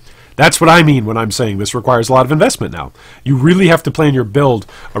what I mean when I'm saying this requires a lot of investment now. You really have to plan your build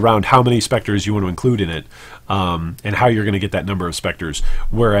around how many specters you want to include in it, and how you're going to get that number of specters.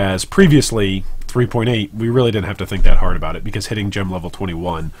 Whereas previously, 3.8, we really didn't have to think that hard about it because hitting gem level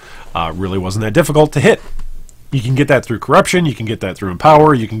 21 really wasn't that difficult to hit. You can get that through corruption, you can get that through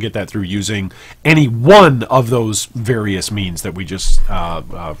empower, you can get that through using any one of those various means that we just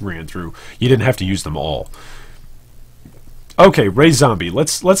ran through. You didn't have to use them all. Okay, Ray Zombie.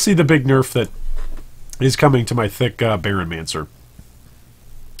 Let's see the big nerf that is coming to my thick Baron Mancer.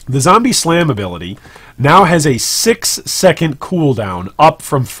 The Zombie Slam ability now has a 6-second cooldown, up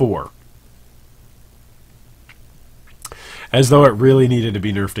from 4. As though it really needed to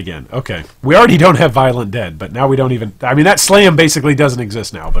be nerfed again. Okay. We already don't have Violent Dead, but now we don't even... I mean, that slam basically doesn't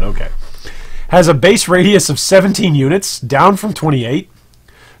exist now, but okay. Has a base radius of 17 units, down from 28.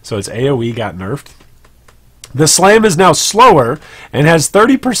 So its AoE got nerfed. The slam is now slower and has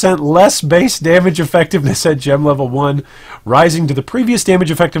 30% less base damage effectiveness at gem level 1, rising to the previous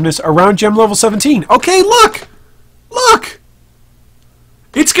damage effectiveness around gem level 17. Okay, look! Look!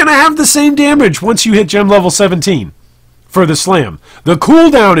 It's going to have the same damage once you hit gem level 17. For the slam. The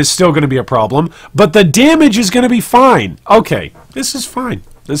cooldown is still going to be a problem, but the damage is going to be fine. Okay, this is fine.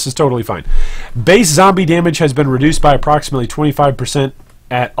 This is totally fine. Base zombie damage has been reduced by approximately 25%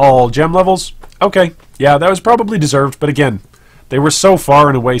 at all gem levels. Okay, yeah, that was probably deserved, but again, they were so far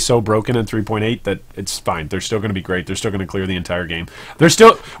and away so broken in 3.8 that it's fine. They're still going to be great. They're still going to clear the entire game. We're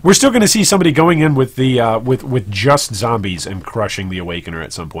still going to see somebody going in with the with just zombies and crushing the Awakener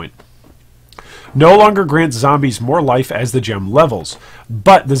at some point. No longer grants zombies more life as the gem levels,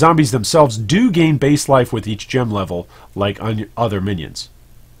 but the zombies themselves do gain base life with each gem level, like other minions.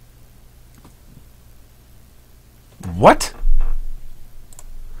 What?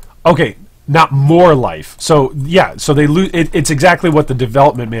 Okay, not more life. So, yeah, so they lose. It's exactly what the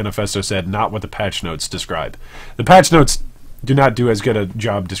development manifesto said, not what the patch notes describe. The patch notes do not do as good a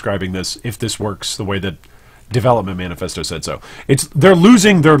job describing this, if this works the way that development manifesto said so. They're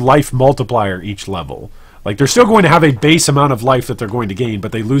losing their life multiplier each level. Like, they're still going to have a base amount of life that they're going to gain,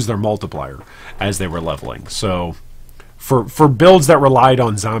 but they lose their multiplier as they were leveling. So for builds that relied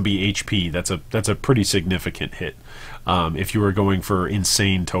on zombie HP, that's a pretty significant hit. If you were going for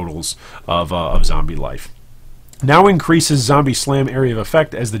insane totals of zombie life. Now increases zombie slam area of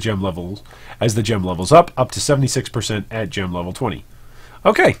effect as the gem levels up to 76% at gem level 20.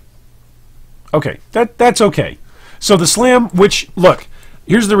 Okay. Okay, that's okay. So the slam, which, look,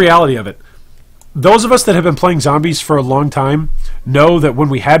 here's the reality of it. Those of us that have been playing zombies for a long time know that when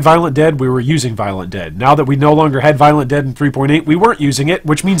we had Violent Dead, we were using Violent Dead. Now that we no longer had Violent Dead in 3.8, we weren't using it,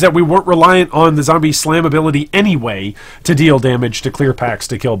 which means that we weren't reliant on the zombie slam ability anyway to deal damage, to clear packs,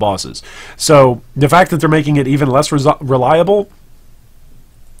 to kill bosses. So the fact that they're making it even less reliable,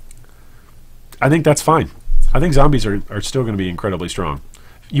 I think that's fine. I think zombies are still going to be incredibly strong.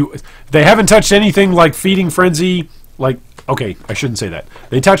 They haven't touched anything like Feeding Frenzy, like, okay, I shouldn't say that.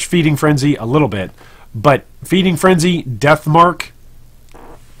 They touched Feeding Frenzy a little bit, but Feeding Frenzy, Death Mark,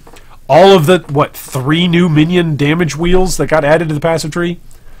 all of the, 3 new minion damage wheels that got added to the passive tree,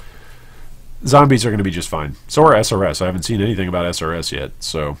 zombies are going to be just fine. So are SRS. I haven't seen anything about SRS yet,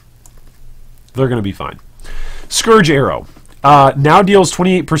 so they're going to be fine. Scourge Arrow. Now deals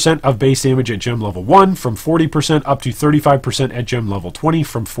 28% of base damage at gem level 1, from 40% up to 35% at gem level 20,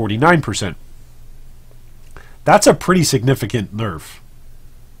 from 49%. That's a pretty significant nerf.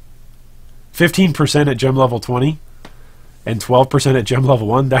 15% at gem level 20 and 12% at gem level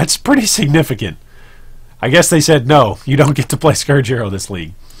 1. That's pretty significant. I guess they said, no, you don't get to play Scourge this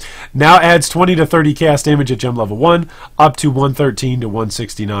league. Now adds 20 to 30 chaos damage at gem level 1, up to 113 to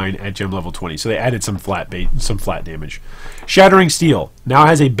 169 at gem level 20. So they added some flat damage. Shattering Steel now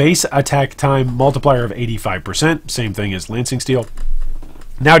has a base attack time multiplier of 85%, same thing as Lancing Steel.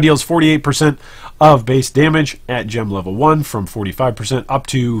 Now deals 48% of base damage at gem level 1 from 45%, up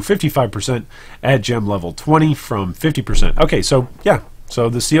to 55% at gem level 20 from 50%. Okay, so yeah. So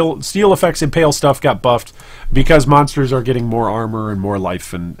the steel effects Impale stuff got buffed because monsters are getting more armor and more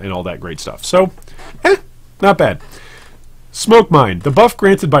life and all that great stuff. So, not bad. Smoke Mine. The buff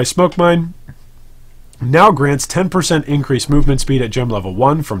granted by Smoke Mine now grants 10% increased movement speed at gem level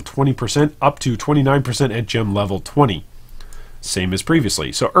 1 from 20% up to 29% at gem level 20. Same as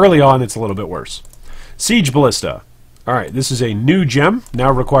previously. So early on it's a little bit worse. Siege Ballista. Alright, this is a new gem.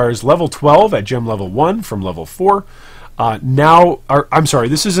 Now requires level 12 at gem level 1 from level 4. I'm sorry,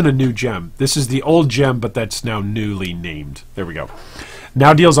 this isn't a new gem. This is the old gem, but that's now newly named. There we go.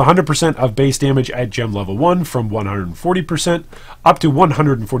 Now deals 100% of base damage at gem level 1 from 140%, up to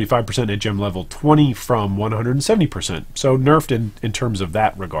 145% at gem level 20 from 170%. So nerfed in terms of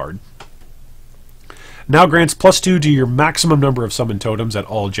that regard. Now grants +2 to your maximum number of summoned totems at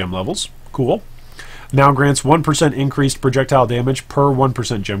all gem levels. Cool. Now grants 1% increased projectile damage per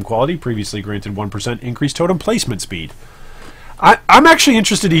 1% gem quality. Previously granted 1% increased totem placement speed. I'm actually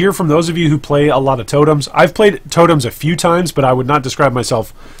interested to hear from those of you who play a lot of totems. I've played totems a few times, but I would not describe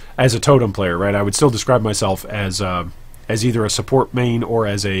myself as a totem player, right? I would still describe myself as either a support main or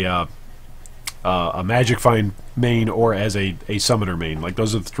as a Magic Find main or as a summoner main. Like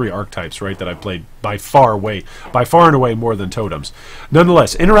those are the three archetypes, right, that I've played by far and away more than totems.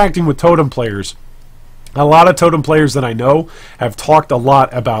 Nonetheless, interacting with totem players, a lot of totem players that I know have talked a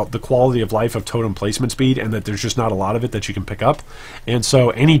lot about the quality of life of totem placement speed and that there's just not a lot of it that you can pick up. And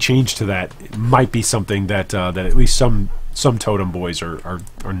so any change to that might be something that at least some totem boys are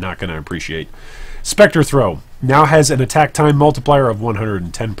not going to appreciate. Spectre Throw now has an attack time multiplier of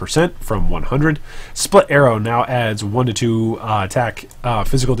 110% from 100. Split Arrow now adds 1 to 2 attack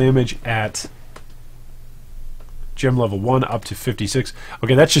physical damage at gem level 1 up to 56.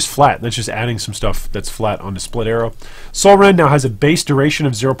 Okay, that's just flat. That's just adding some stuff that's flat on the Split Arrow. Soul Rend now has a base duration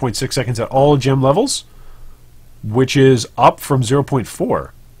of 0.6 seconds at all gem levels, which is up from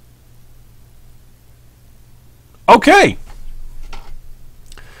 0.4. Okay.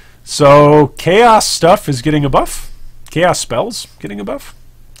 So Chaos stuff is getting a buff. Chaos spells getting a buff.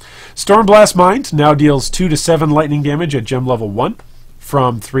 Stormblast Mind now deals 2 to 7 lightning damage at gem level 1.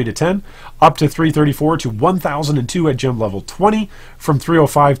 From 3 to 10, up to 334 to 1002 at gem level 20, from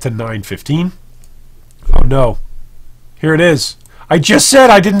 305 to 915. Oh no. Here it is. I just said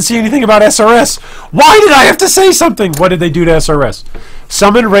I didn't see anything about SRS. Why did I have to say something? What did they do to SRS?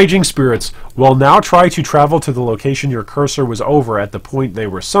 Summon Raging Spirits will now try to travel to the location your cursor was over at the point they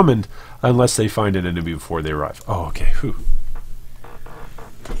were summoned, unless they find an enemy before they arrive. Oh, okay. Whew.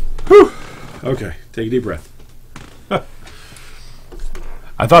 Whew. Okay, take a deep breath.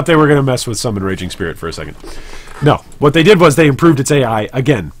 I thought they were going to mess with Summon Raging Spirit for a second. No, what they did was they improved its AI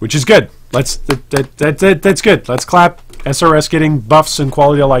again, which is good. That's good. Let's clap. SRS getting buffs and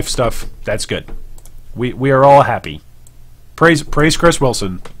quality of life stuff. That's good. We are all happy. Praise Chris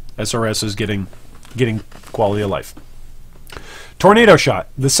Wilson. SRS is getting quality of life. Tornado Shot.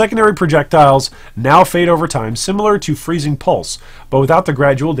 The secondary projectiles now fade over time, similar to Freezing Pulse, but without the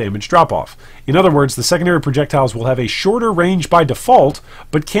gradual damage drop-off. In other words, the secondary projectiles will have a shorter range by default,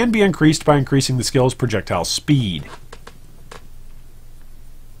 but can be increased by increasing the skill's projectile speed.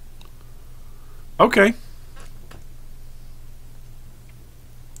 Okay.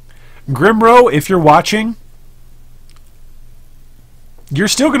 Grimro, if you're watching, you're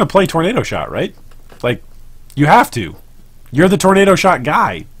still going to play Tornado Shot, right? Like, you have to. You're the Tornado Shot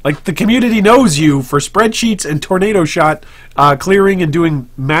guy. Like, the community knows you for spreadsheets and Tornado Shot clearing and doing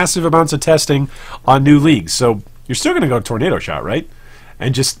massive amounts of testing on new leagues. So you're still going to go Tornado Shot, right?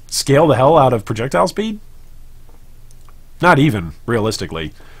 And just scale the hell out of projectile speed? Not even,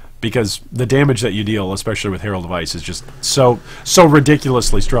 realistically. Because the damage that you deal, especially with Herald of Ice, is just so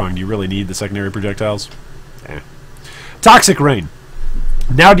ridiculously strong. Do you really need the secondary projectiles? Toxic Rain.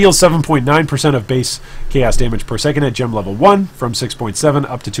 Now deals 7.9% of base chaos damage per second at gem level 1, from 6.7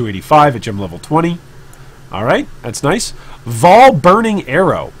 up to 285 at gem level 20. Alright, that's nice. Vol Burning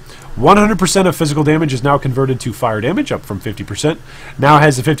Arrow. 100% of physical damage is now converted to fire damage, up from 50%. Now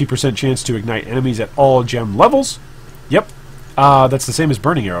has a 50% chance to ignite enemies at all gem levels. Yep. That's the same as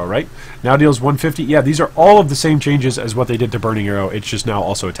Burning Arrow, right? Now deals 150. Yeah, these are all of the same changes as what they did to Burning Arrow. It's just now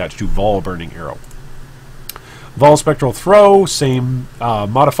also attached to Vol Burning Arrow. Vol Spectral Throw, same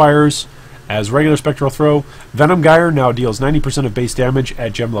modifiers as regular Spectral Throw. Venom Gyre now deals 90% of base damage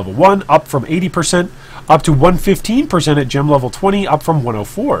at gem level 1, up from 80%, up to 115% at gem level 20, up from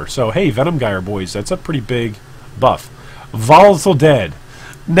 104. So, hey, Venom Gyre, boys, that's a pretty big buff. Volatile Dead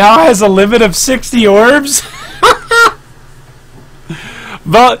now has a limit of 60 orbs.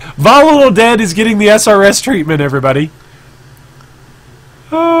 Volatile Dead is getting the SRS treatment, everybody.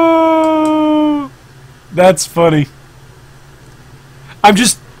 Oh, that's funny.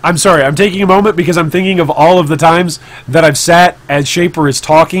 I'm sorry, I'm taking a moment because I'm thinking of all of the times that I've sat as Shaper is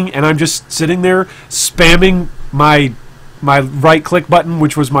talking and I'm just sitting there spamming my right click button,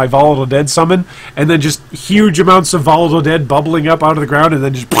 which was my Volatile Dead summon, and then just huge amounts of Volatile Dead bubbling up out of the ground and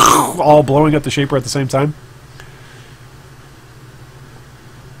then just all blowing up the Shaper at the same time.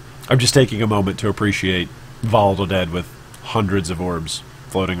 I'm just taking a moment to appreciate Volatile Dead with hundreds of orbs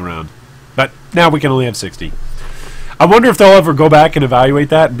floating around. But now we can only have 60. I wonder if they'll ever go back and evaluate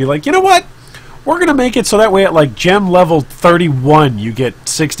that and be like, you know what? We're going to make it so that way at like gem level 31 you get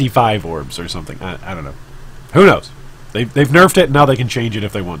 65 orbs or something. I don't know. Who knows? They've nerfed it, and now they can change it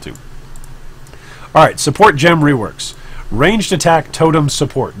if they want to. Alright, support Gem Reworks. Ranged attack totem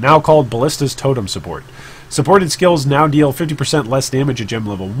support, now called Ballista's Totem support. Supported skills now deal 50% less damage at gem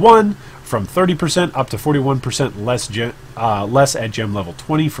level 1, from 30% up to 41% less at gem level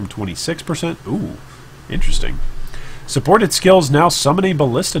 20 from 26%. Ooh, interesting. Supported skills now summon a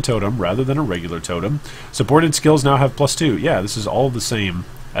Ballista totem rather than a regular totem. Supported skills now have +2. Yeah, this is all the same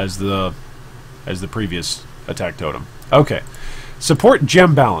as the previous attack totem. Okay. Support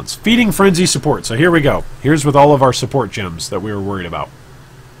Gem Balance. Feeding Frenzy support. So here we go. Here's with all of our support gems that we were worried about.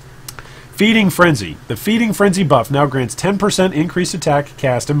 Feeding Frenzy. The Feeding Frenzy buff now grants 10% increased attack,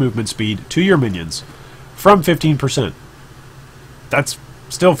 cast, and movement speed to your minions from 15%. That's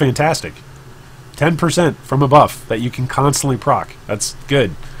still fantastic. 10% from a buff that you can constantly proc. That's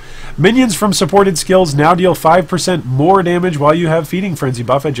good. Minions from supported skills now deal 5% more damage while you have Feeding Frenzy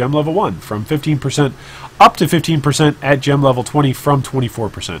buff at gem level 1, from 15% up to 15% at gem level 20 from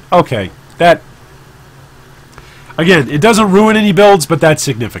 24%. Okay, that... Again, it doesn't ruin any builds, but that's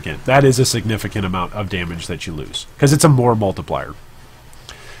significant. That is a significant amount of damage that you lose, because it's a more multiplier.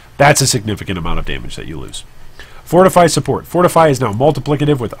 That's a significant amount of damage that you lose. Fortify support. Fortify is now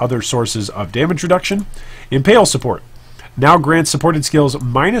multiplicative with other sources of damage reduction. Impale support now grants supported skills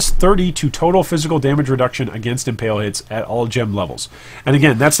 -30 to total physical damage reduction against impale hits at all gem levels. And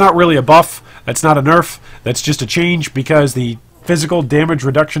again, that's not really a buff. That's not a nerf. That's just a change, because the physical damage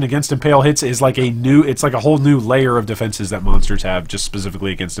reduction against impale hits is like it's like a whole new layer of defenses that monsters have just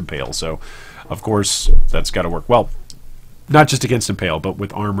specifically against impale. So, of course, that's got to work. Well, not just against impale, but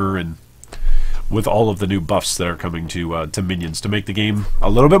with armor and with all of the new buffs that are coming to minions to make the game a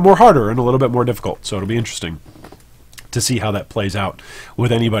little bit more harder and a little bit more difficult. So it'll be interesting to see how that plays out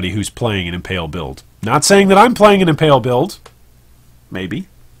with anybody who's playing an impale build. Not saying that I'm playing an impale build. Maybe.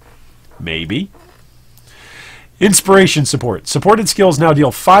 Maybe. Inspiration support. Supported skills now deal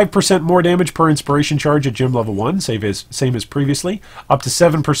 5% more damage per inspiration charge at gem level 1, same as previously, up to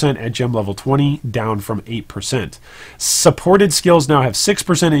 7% at gem level 20, down from 8%. Supported skills now have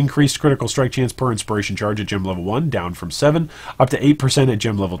 6% increased critical strike chance per inspiration charge at gem level 1, down from 7, up to 8% at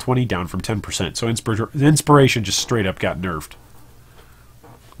gem level 20, down from 10%. So inspiration just straight up got nerfed.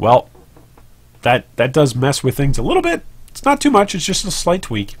 Well, that does mess with things a little bit. It's not too much, it's just a slight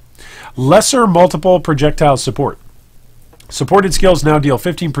tweak. Lesser multiple projectile support. Supported skills now deal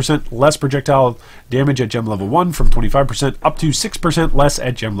 15% less projectile damage at gem level 1 from 25%, up to 6% less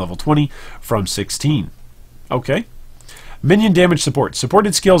at gem level 20 from 16. Okay. Minion damage support.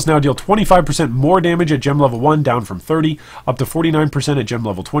 Supported skills now deal 25% more damage at gem level 1, down from 30, up to 49% at gem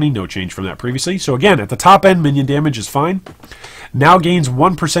level 20, no change from that previously. So again, at the top end, minion damage is fine. Now gains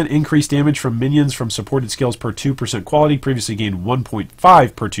 1% increased damage from minions from supported skills per 2% quality. Previously gained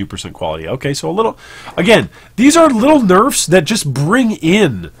 1.5 per 2% quality. Okay, so a little... Again, these are little nerfs that just bring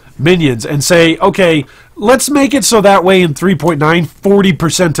in minions and say, okay, let's make it so that way in 3.9,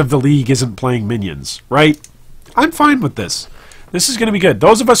 40% of the league isn't playing minions, right? I'm fine with this. This is going to be good.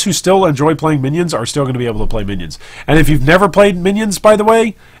 Those of us who still enjoy playing minions are still going to be able to play minions. And if you've never played minions, by the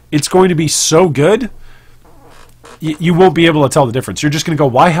way, it's going to be so good, you won't be able to tell the difference. You're just going to go,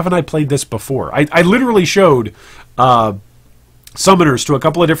 why haven't I played this before? I literally showed summoners to a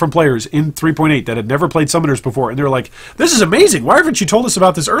couple of different players in 3.8 that had never played summoners before, and they're like, this is amazing. Why haven't you told us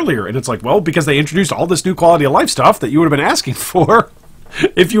about this earlier? And it's like, well, because they introduced all this new quality of life stuff that you would have been asking for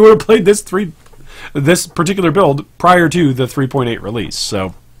if you would have played this this particular build prior to the 3.8 release.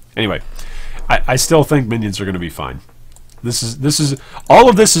 So anyway, I still think minions are going to be fine. This is all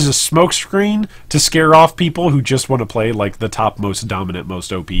of this is a smokescreen to scare off people who just want to play like the top, most dominant,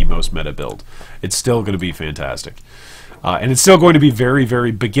 most OP, most meta build. It's still going to be fantastic. And it's still going to be very,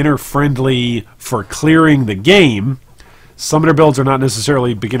 very beginner-friendly for clearing the game. Summoner builds are not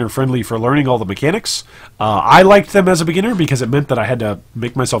necessarily beginner-friendly for learning all the mechanics. I liked them as a beginner because it meant that I had to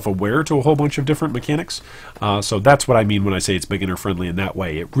make myself aware to a whole bunch of different mechanics. So that's what I mean when I say it's beginner-friendly in that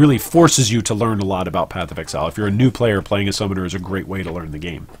way. It really forces you to learn a lot about Path of Exile. If you're a new player, playing a Summoner is a great way to learn the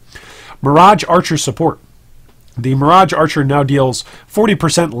game. Mirage Archer support. The Mirage Archer now deals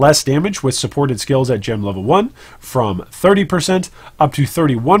 40% less damage with supported skills at gem level 1 from 30% up to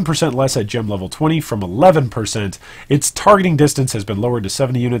 31% less at gem level 20 from 11%. Its targeting distance has been lowered to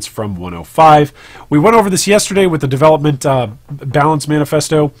 70 units from 105. We went over this yesterday with the development balance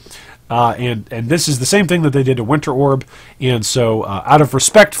manifesto. And this is the same thing that they did to Winter Orb, and so out of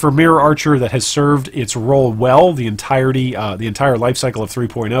respect for Mirror Archer that has served its role well the entire life cycle of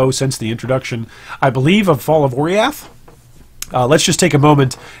 3.0 since the introduction, I believe, of Fall of Oriath, let's just take a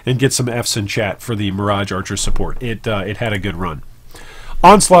moment and get some Fs in chat for the Mirage Archer support. It had a good run.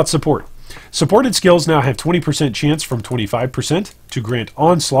 Onslaught support. Supported skills now have 20% chance from 25% to grant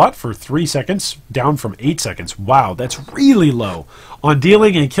Onslaught for 3 seconds, down from 8 seconds. Wow, that's really low. On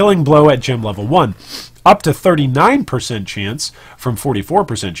dealing a killing blow at gem level 1, up to 39% chance from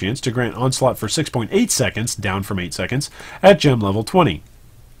 44% chance to grant Onslaught for 6.8 seconds, down from 8 seconds, at gem level 20.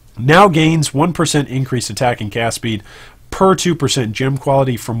 Now gains 1% increased attack and cast speed per 2% gem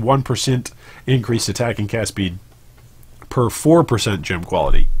quality from 1% increased attack and cast speed per 4% gem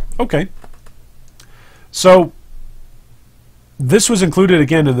quality. Okay. So this was included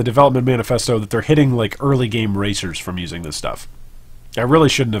again in the development manifesto that they're hitting like early game racers from using this stuff. That really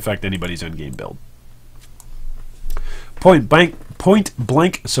shouldn't affect anybody's end game build. Point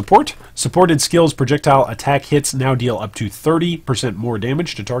blank support. Supported skills projectile attack hits now deal up to 30% more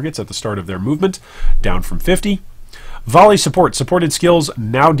damage to targets at the start of their movement, down from 50. Volley support. Supported skills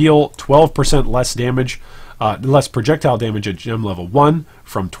now deal 12% less damage. Less projectile damage at gem level 1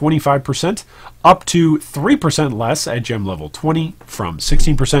 from 25% up to 3% less at gem level 20 from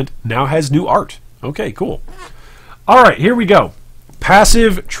 16%. Now has new art. Okay, cool. All right, here we go.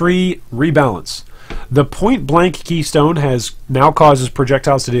 Passive tree rebalance. The point blank keystone has now causes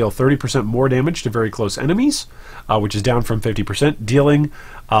projectiles to deal 30% more damage to very close enemies, which is down from 50%, dealing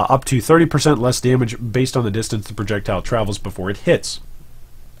up to 30% less damage based on the distance the projectile travels before it hits.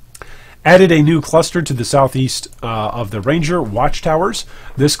 Added a new cluster to the southeast of the Ranger Watchtowers.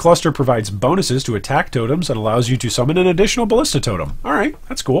 This cluster provides bonuses to attack totems and allows you to summon an additional Ballista totem. Alright,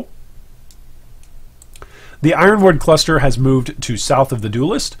 that's cool. The Ironwood cluster has moved to south of the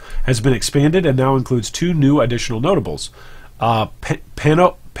Duelist, has been expanded, and now includes 2 new additional notables.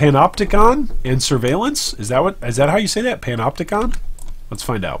 Panopticon and Surveillance? Is that how you say that? Panopticon? Let's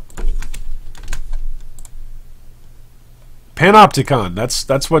find out. Panopticon.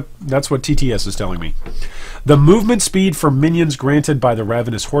 That's what TTS is telling me. The movement speed for minions granted by the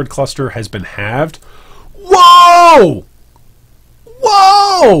Ravenous Horde cluster has been halved. Whoa!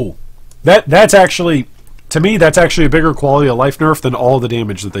 Whoa! That's actually, to me, that's actually a bigger quality of life nerf than all the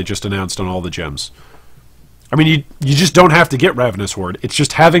damage that they just announced on all the gems. I mean, you just don't have to get Ravenous Horde. It's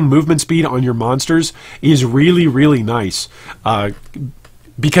just having movement speed on your monsters is really, really nice.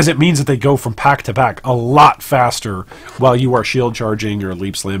 Because it means that they go from pack to pack a lot faster while you are shield charging or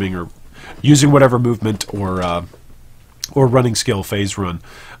leap slamming or using whatever movement or running skill phase run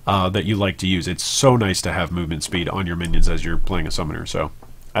that you like to use. It's so nice to have movement speed on your minions as you're playing a summoner. So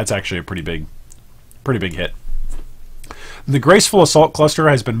that's actually a pretty big hit. The Graceful Assault cluster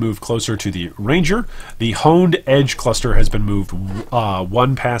has been moved closer to the Ranger. The Honed Edge cluster has been moved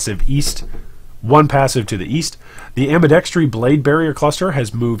one passive to the east. The Ambidextry Blade Barrier cluster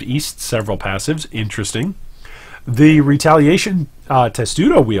has moved east several passives. Interesting. The Retaliation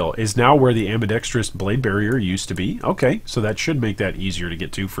Testudo wheel is now where the Ambidextrous Blade Barrier used to be. Okay, so that should make that easier to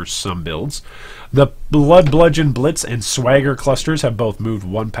get to for some builds. The Blood Bludgeon Blitz and Swagger clusters have both moved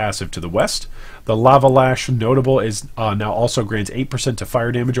one passive to the west. The Lava Lash Notable is now also grants 8% to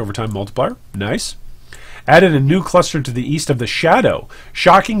fire damage over time multiplier. Nice. Added a new cluster to the east of the Shadow.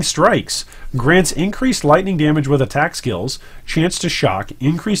 Shocking Strikes. Grants increased lightning damage with attack skills, chance to shock,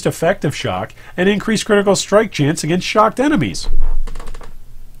 increased effect of shock, and increased critical strike chance against shocked enemies.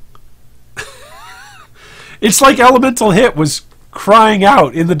 It's like Elemental Hit was crying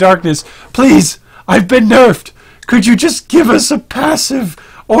out in the darkness, "Please, I've been nerfed. Could you just give us a passive,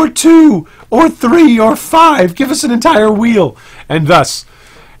 or 2, or 3, or 5? Give us an entire wheel." And thus,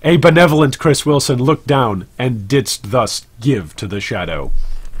 A benevolent Chris Wilson looked down and didst thus give to the shadow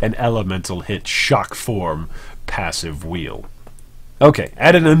an elemental hit shock form passive wheel. Okay,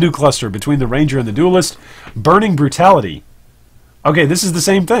 added a new cluster between the Ranger and the Duelist. Burning Brutality. Okay, this is the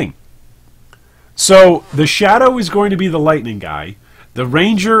same thing. So the Shadow is going to be the Lightning guy. The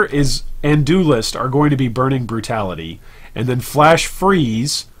Ranger and Duelist are going to be Burning Brutality. And then Flash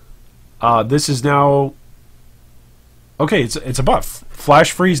Freeze. This is now... Okay, it's a buff.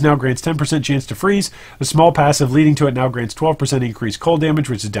 Flash Freeze now grants 10% chance to freeze. The small passive leading to it now grants 12% increased cold damage,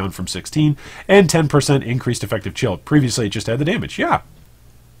 which is down from 16, and 10% increased effective chill. Previously, it just had the damage. Yeah.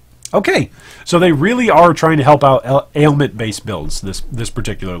 Okay, so they really are trying to help out ailment-based builds, this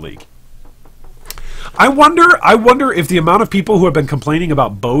particular league. I wonder if the amount of people who have been complaining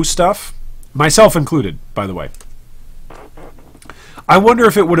about bow stuff, myself included, by the way, I wonder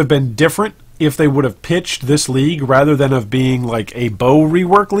if it would have been different if they would have pitched this league rather than of being like a bow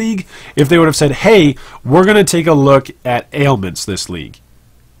rework league, if they would have said, hey, we're going to take a look at ailments this league.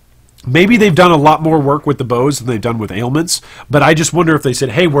 Maybe they've done a lot more work with the bows than they've done with ailments, but I just wonder if they said,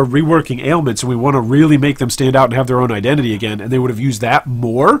 hey, we're reworking ailments and we want to really make them stand out and have their own identity again, and they would have used that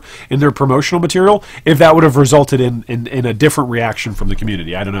more in their promotional material, if that would have resulted in a different reaction from the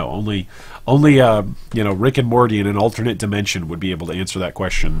community. I don't know. Only you know, Rick and Morty in an alternate dimension would be able to answer that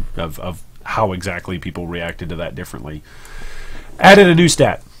question of how exactly people reacted to that differently. Added a new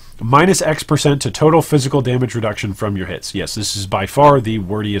stat. Minus X% to total physical damage reduction from your hits. Yes, this is by far the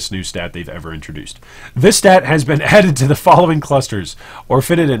wordiest new stat they've ever introduced. This stat has been added to the following clusters. Or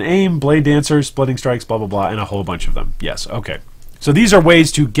fitted in Aim, Blade Dancer, Splitting Strikes, blah, blah, blah, and a whole bunch of them. Yes, okay. So these are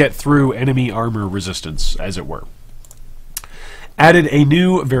ways to get through enemy armor resistance, as it were. Added a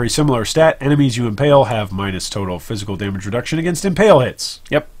new, very similar stat. Enemies you impale have minus total physical damage reduction against impale hits.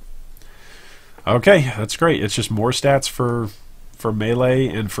 Yep. Okay, that's great. It's just more stats for melee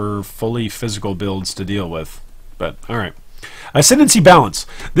and for fully physical builds to deal with. But, alright. Ascendancy Balance.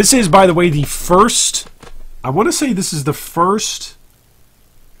 This is, by the way, the first... I want to say this is the first...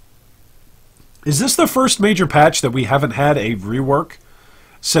 Is this the first major patch that we haven't had a rework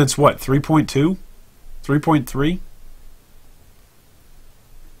since, what, 3.2? 3.3?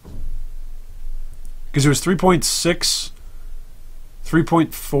 Because it was 3.6,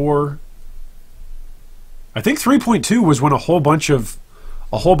 3.4... I think 3.2 was when a whole bunch of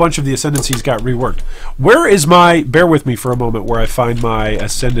the Ascendancies got reworked. Where is my... Bear with me for a moment where I find my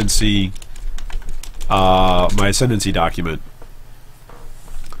Ascendancy document.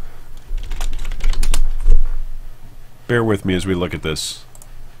 Bear with me as we look at this.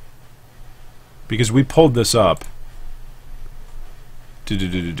 Because we pulled this up.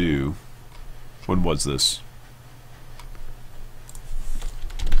 When was this?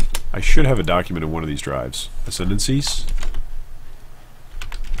 I should have a document in one of these drives. Ascendancies?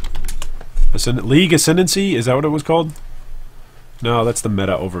 League Ascendancy? Is that what it was called? No, that's the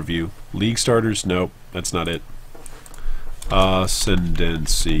meta overview. League starters? Nope, that's not it.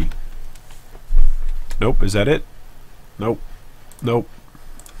 Ascendancy. Nope, is that it? Nope. Nope.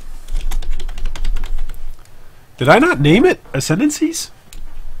 Did I not name it Ascendancies?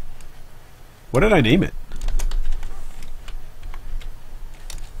 What did I name it?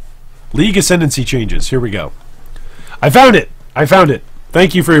 League Ascendancy changes. Here we go. I found it! I found it!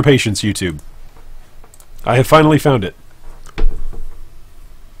 Thank you for your patience, YouTube. I have finally found it.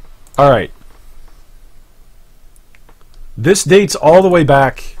 Alright. This dates all the way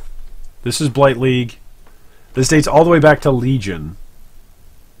back. This is Blight League. This dates all the way back to Legion.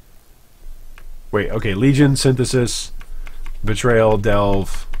 Wait, okay. Legion, Synthesis, Betrayal,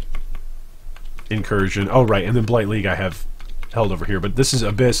 Delve, Incursion. Oh, right. And then Blight League I have held over here, but this is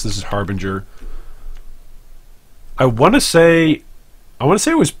Abyss, this is Harbinger. I want to say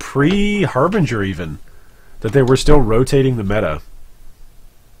it was pre-Harbinger even, that they were still rotating the meta.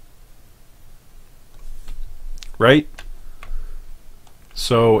 Right?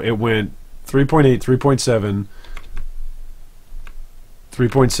 So it went 3.8, 3.7, 3.6,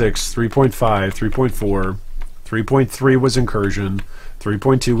 3.5, 3.4, 3.3 was Incursion,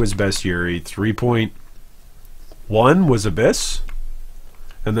 3.2 was Bestiary, 3.1 was Abyss,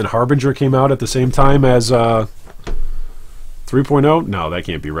 and then Harbinger came out at the same time as 3.0. No, that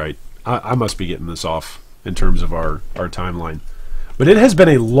can't be right. I must be getting this off in terms of our timeline. But it has been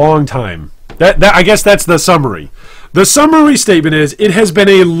a long time. I guess that's the summary. The summary statement is, it has been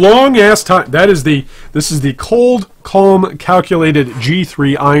a long-ass time. This is the cold, calm, calculated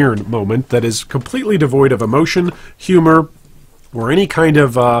G3 iron moment that is completely devoid of emotion, humor, or any kind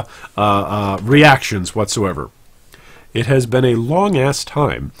of reactions whatsoever. It has been a long-ass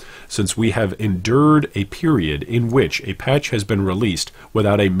time since we have endured a period in which a patch has been released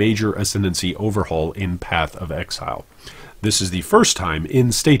without a major Ascendancy overhaul in Path of Exile. This is the first time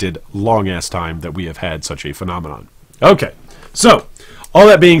in stated long-ass time that we have had such a phenomenon. Okay, so, all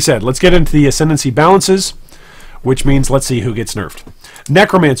that being said, let's get into the Ascendancy balances, which means let's see who gets nerfed.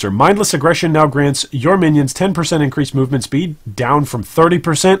 Necromancer, Mindless Aggression now grants your minions 10% increased movement speed, down from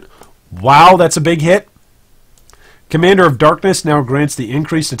 30%. Wow, that's a big hit. Commander of Darkness now grants the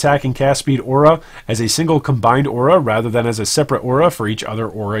increased attack and cast speed aura as a single combined aura rather than as a separate aura for each other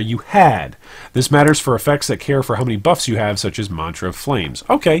aura you had. This matters for effects that care for how many buffs you have, such as Mantra of Flames.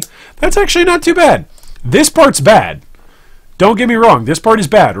 Okay, that's actually not too bad. This part's bad. Don't get me wrong, this part is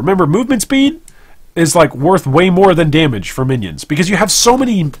bad. Remember, movement speed is like worth way more than damage for minions because you have so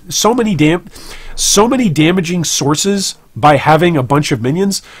many damaging sources by having a bunch of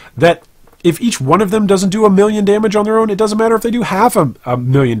minions that if each one of them doesn't do 1,000,000 damage on their own, it doesn't matter if they do half a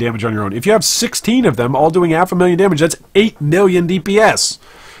million damage on your own. If you have 16 of them all doing 500,000 damage, that's 8 million DPS.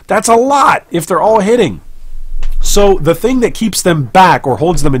 That's a lot if they're all hitting. So the thing that keeps them back or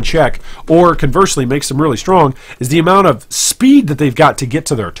holds them in check, or conversely makes them really strong, is the amount of speed that they've got to get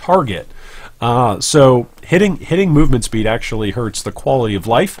to their target. So hitting movement speed actually hurts the quality of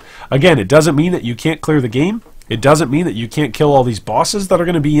life. Again, it doesn't mean that you can't clear the game. It doesn't mean that you can't kill all these bosses that are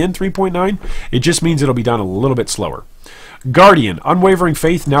going to be in 3.9. It just means it'll be done a little bit slower. Guardian, Unwavering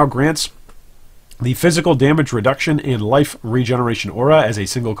Faith now grants the physical damage reduction and life regeneration aura as a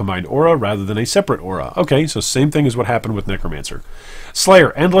single combined aura rather than a separate aura. Okay, so same thing as what happened with Necromancer.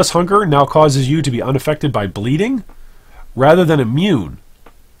 Slayer, Endless Hunger now causes you to be unaffected by bleeding rather than immune.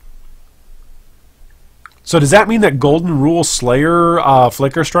 So does that mean that Golden Rule Slayer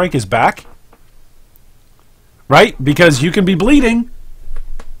Flicker Strike is back? Right? Because you can be bleeding.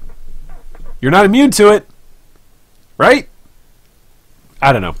 You're not immune to it. Right?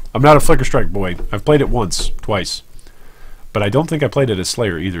 I don't know. I'm not a Flicker Strike boy. I've played it once, twice. But I don't think I played it as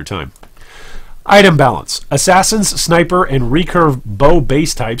Slayer either time. Item balance. Assassins, Sniper, and Recurve Bow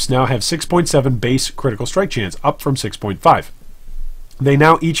base types now have 6.7 base critical strike chance, up from 6.5. They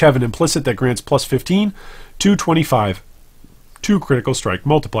now each have an implicit that grants plus 15 to 25 to critical strike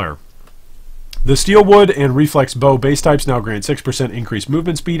multiplier. The Steelwood and Reflex Bow base types now grant 6% increased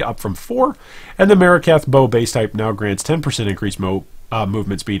movement speed, up from 4, and the Marikath Bow base type now grants 10% increased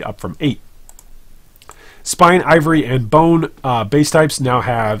movement speed, up from 8. Spine, Ivory, and Bone base types now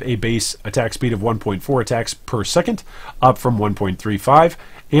have a base attack speed of 1.4 attacks per second, up from 1.35,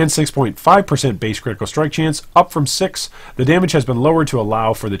 and 6.5% base critical strike chance, up from 6. The damage has been lowered to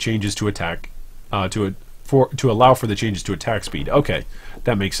allow for the changes to attack to allow for the changes to attack speed. Okay,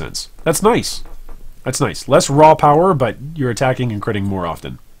 that makes sense. That's nice. That's nice. Less raw power, but you're attacking and critting more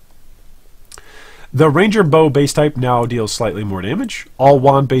often. The Ranger Bow base type now deals slightly more damage. All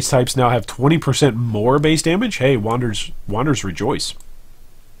Wand base types now have 20% more base damage. Hey, Wanders rejoice.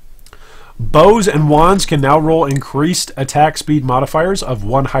 Bows and Wands can now roll increased attack speed modifiers of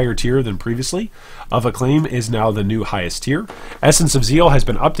one higher tier than previously. Of Acclaim is now the new highest tier. Essence of Zeal has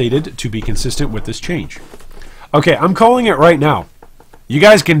been updated to be consistent with this change. Okay, I'm calling it right now. You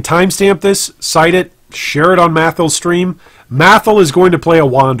guys can timestamp this, cite it, share it on Mathel's stream. Mathel is going to play a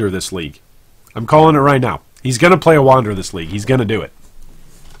Wander this league. I'm calling it right now. He's going to play a Wander this league. He's going to do it.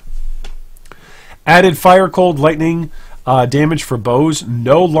 Added Fire, Cold, Lightning damage for bows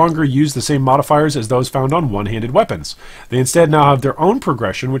no longer use the same modifiers as those found on one-handed weapons. They instead now have their own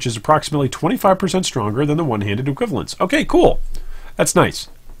progression, which is approximately 25% stronger than the one-handed equivalents. Okay, cool. That's nice.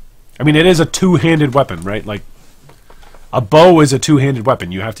 I mean, it is a two-handed weapon, right? Like, a bow is a two-handed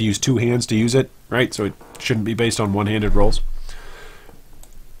weapon. You have to use two hands to use it, right? So it shouldn't be based on one-handed rolls.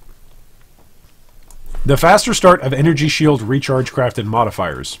 The faster start of Energy Shield Recharge crafted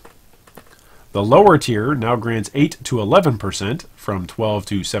modifiers. The lower tier now grants 8 to 11% from 12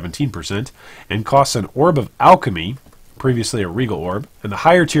 to 17% and costs an Orb of Alchemy, previously a Regal Orb, and the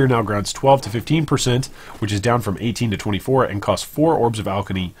higher tier now grants 12 to 15%, which is down from 18 to 24 and costs 4 Orbs of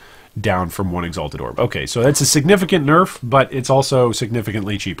Alchemy, down from 1 Exalted Orb. Okay, so that's a significant nerf, but it's also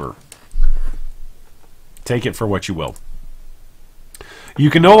significantly cheaper. Take it for what you will. You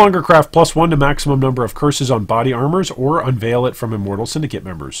can no longer craft +1 to maximum number of curses on body armors or unveil it from Immortal Syndicate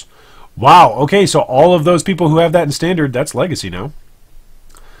members. Wow, okay, so all of those people who have that in Standard, that's Legacy now.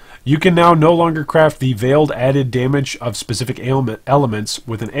 You can now no longer craft the Veiled added damage of specific elements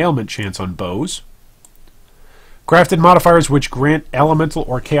with an ailment chance on bows. Crafted modifiers which grant elemental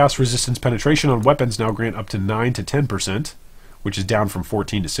or chaos resistance penetration on weapons now grant up to 9 to 10%, which is down from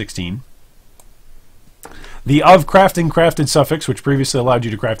 14 to 16. The of crafting crafted suffix, which previously allowed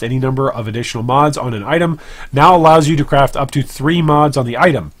you to craft any number of additional mods on an item, now allows you to craft up to 3 mods on the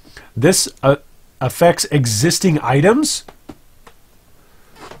item. This affects existing items.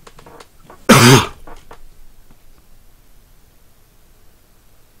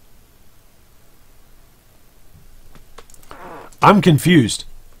 I'm confused.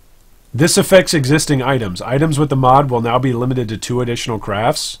 This affects existing items. Items with the mod will now be limited to 2 additional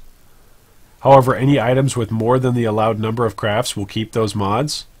crafts. However, any items with more than the allowed number of crafts will keep those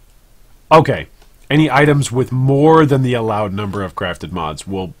mods. Okay. Any items with more than the allowed number of crafted mods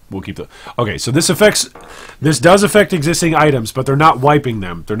will keep the... Okay, so this does affect existing items, but they're not wiping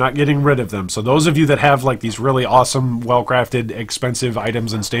them. They're not getting rid of them. So those of you that have like these really awesome, well-crafted, expensive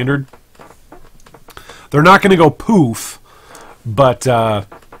items in Standard, they're not going to go poof, but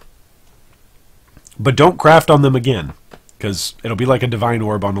don't craft on them again, because it'll be like a Divine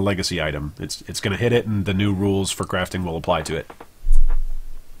Orb on a Legacy item. It's going to hit it, and the new rules for crafting will apply to it.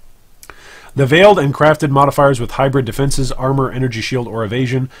 The Veiled and Crafted modifiers with hybrid defenses, armor, energy shield, or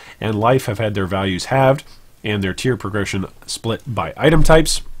evasion, and life have had their values halved, and their tier progression split by item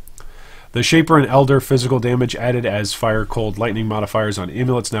types. The Shaper and Elder physical damage added as fire, cold, lightning modifiers on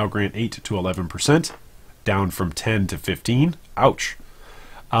amulets now grant 8 to 11%, down from 10 to 15. Ouch.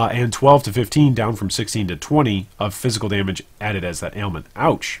 And 12 to 15, down from 16 to 20 of physical damage added as that ailment.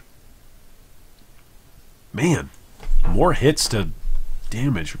 Ouch. Man, more hits to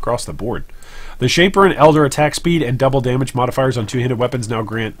damage across the board. The Shaper and Elder attack speed and double damage modifiers on two-handed weapons now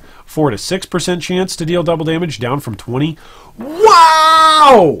grant 4 to 6% chance to deal double damage, down from 20.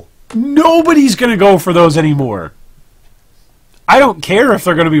 Wow! Nobody's going to go for those anymore. I don't care if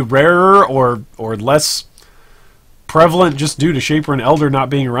they're going to be rarer or less prevalent just due to Shaper and Elder not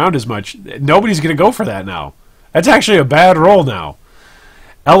being around as much. Nobody's going to go for that now. That's actually a bad roll now.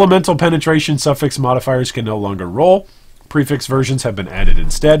 Elemental penetration suffix modifiers can no longer roll. Prefix versions have been added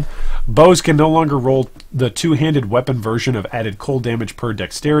instead. Bows can no longer roll the two-handed weapon version of added cold damage per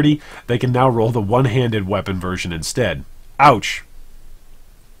dexterity. They can now roll the one-handed weapon version instead. Ouch.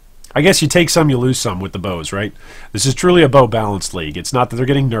 I guess you take some, you lose some with the bows, right? This is truly a bow balanced league. It's not that they're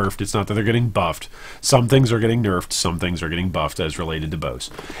getting nerfed. It's not that they're getting buffed. Some things are getting nerfed. Some things are getting buffed as related to bows.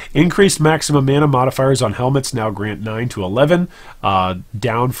 Increased maximum mana modifiers on helmets now grant 9 to 11,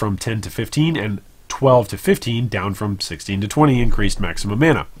 down from 10 to 15, and 12 to 15, down from 16 to 20 increased maximum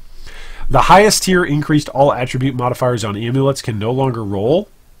mana. The highest tier increased all attribute modifiers on amulets can no longer roll.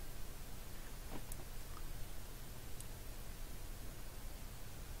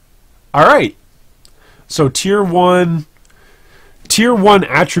 Alright, so tier 1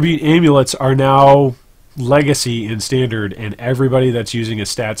 attribute amulets are now legacy in standard, and everybody that's using a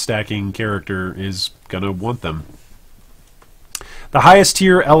stat stacking character is going to want them. The highest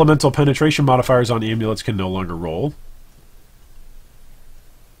tier elemental penetration modifiers on amulets can no longer roll.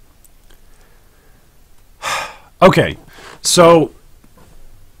 Okay, so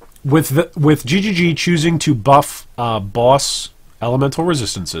with GGG choosing to buff boss elemental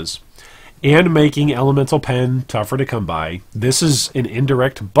resistances and making elemental pen tougher to come by, this is an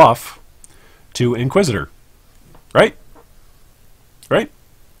indirect buff to Inquisitor, right? Right?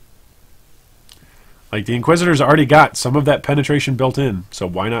 Like, the Inquisitor's already got some of that penetration built in, so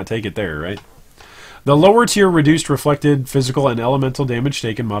why not take it there, right? The lower tier reduced reflected physical and elemental damage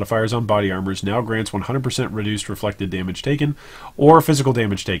taken modifiers on body armors now grants 100% reduced reflected damage taken or physical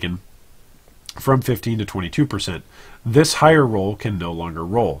damage taken from 15 to 22%. This higher roll can no longer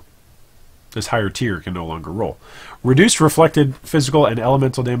roll. This higher tier can no longer roll. Reduced reflected physical and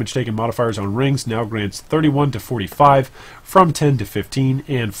elemental damage taken modifiers on rings now grants 31 to 45 from 10 to 15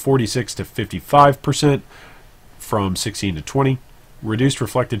 and 46 to 55% from 16 to 20. Reduced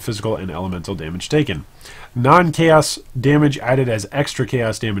reflected physical and elemental damage taken. Non-chaos damage added as extra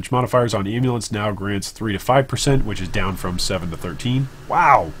chaos damage modifiers on amulets now grants 3 to 5%, which is down from 7 to 13.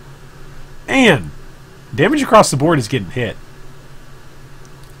 Wow! Man! Damage across the board is getting hit.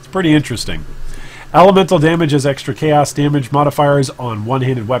 Pretty interesting. Elemental damage as extra chaos damage modifiers on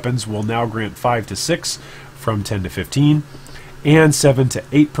one-handed weapons will now grant 5 to 6 from 10 to 15 and 7 to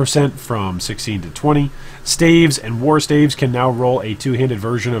 8% from 16 to 20. Staves and war staves can now roll a two-handed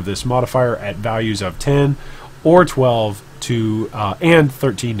version of this modifier at values of 10 or 12 to and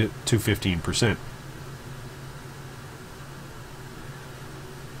 13 to 15%.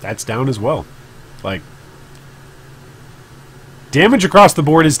 That's down as well. Like, damage across the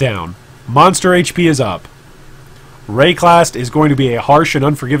board is down. Monster HP is up. Rayclast is going to be a harsh and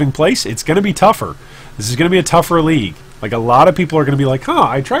unforgiving place. It's going to be tougher. This is going to be a tougher league. Like, a lot of people are going to be like, huh,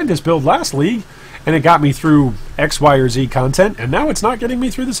 I tried this build last league, and it got me through X, Y, or Z content, and now it's not getting me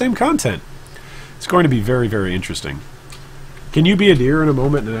through the same content. It's going to be very, very interesting. Can you be a deer in a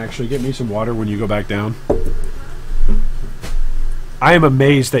moment and actually get me some water when you go back down? I am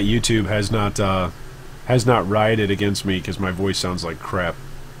amazed that YouTube has not rioted against me because my voice sounds like crap.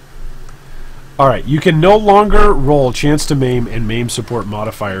 Alright, you can no longer roll chance to maim and maim support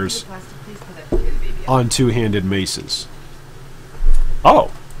modifiers on two-handed maces.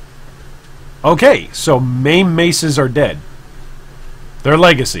 Oh. Okay, so maim maces are dead. They're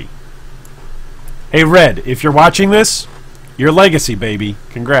legacy. Hey Red, if you're watching this, you're legacy, baby.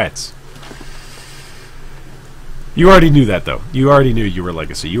 Congrats. You already knew that, though. You already knew you were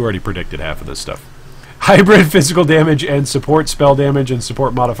legacy. You already predicted half of this stuff. Hybrid physical damage and support spell damage and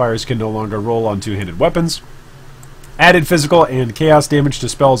support modifiers can no longer roll on two-handed weapons. Added physical and chaos damage to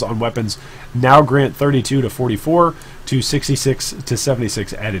spells on weapons now grant 32 to 44 to 66 to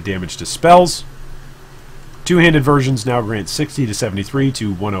 76 added damage to spells. Two-handed versions now grant 60 to 73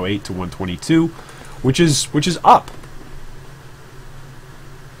 to 108 to 122, which is up.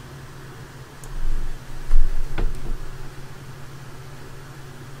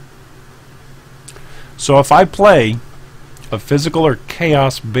 So if I play a physical or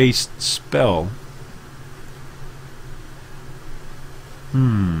chaos-based spell,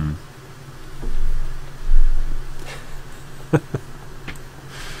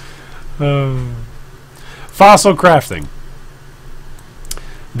 Fossil crafting.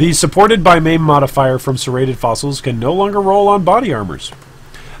 The supported by maim modifier from serrated fossils can no longer roll on body armors.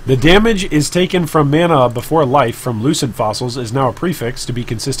 The damage is taken from mana before life from lucid fossils is now a prefix to be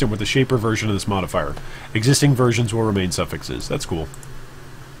consistent with the shaper version of this modifier. Existing versions will remain suffixes. That's cool.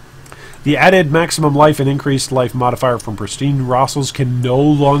 The added maximum life and increased life modifier from pristine fossils can no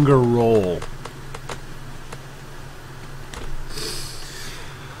longer roll.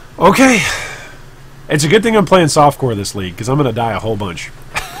 Okay. It's a good thing I'm playing softcore this league, because I'm going to die a whole bunch.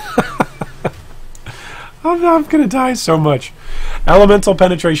 I'm going to die so much. Elemental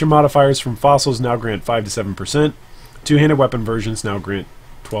penetration modifiers from fossils now grant 5 to 7%. Two-handed weapon versions now grant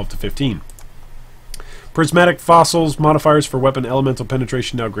 12 to 15. Prismatic fossils modifiers for weapon elemental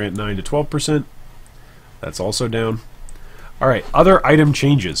penetration now grant 9 to 12%. That's also down. Alright, other item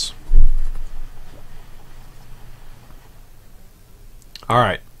changes.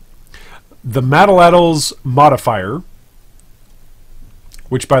 Alright. The Mataladdle's modifier,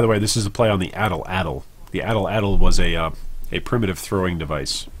 which, by the way, this is a play on the Addle. The Addle was a primitive throwing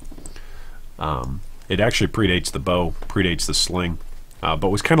device. It actually predates the bow, predates the sling, but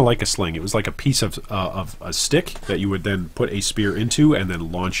was kind of like a sling. It was like a piece of a stick that you would then put a spear into and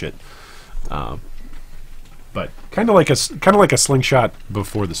then launch it. But kind of like a slingshot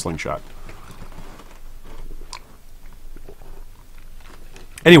before the slingshot.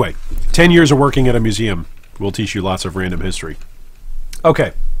 Anyway, 10 years of working at a museum will teach you lots of random history.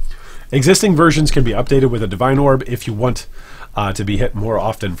 Okay. Existing versions can be updated with a Divine Orb if you want to be hit more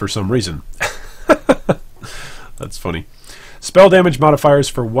often for some reason. That's funny. Spell damage modifiers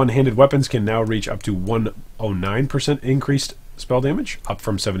for one-handed weapons can now reach up to 109% increased spell damage, up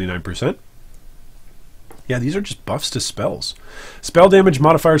from 79%. Yeah, these are just buffs to spells. Spell damage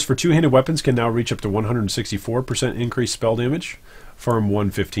modifiers for two-handed weapons can now reach up to 164% increased spell damage, from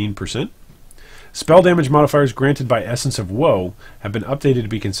 115%. Spell damage modifiers granted by Essence of Woe have been updated to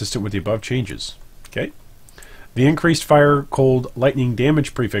be consistent with the above changes. Okay. The increased fire, cold, lightning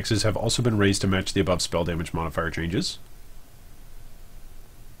damage prefixes have also been raised to match the above spell damage modifier changes.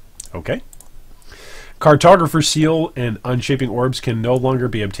 Okay. Cartographer's Seal and Unshaping Orbs can no longer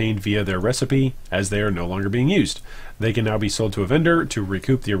be obtained via their recipe, as they are no longer being used. They can now be sold to a vendor to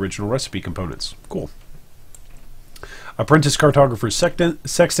recoup the original recipe components. Cool. Apprentice Cartographer's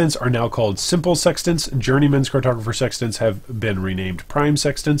Sextants are now called Simple Sextants. Journeyman's Cartographer Sextants have been renamed Prime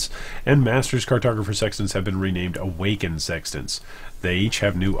Sextants. And Master's Cartographer Sextants have been renamed Awakened Sextants. They each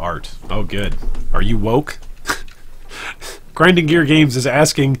have new art. Oh, good. Are you woke? Grinding Gear Games is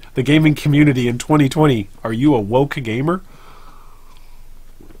asking the gaming community in 2020, are you a woke gamer?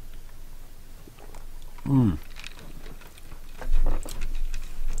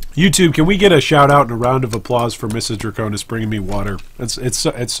 YouTube, can we get a shout out and a round of applause for Mrs. Draconis bringing me water? It's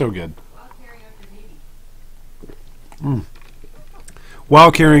so good.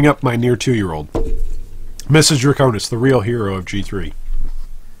 While carrying up my near 2-year-old. Mrs. Draconis, the real hero of G3.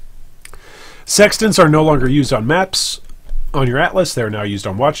 Sextants are no longer used on maps on your atlas. They are now used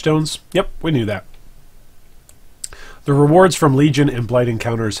on watchstones. Yep, we knew that. The rewards from Legion and Blight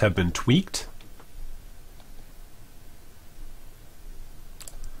encounters have been tweaked.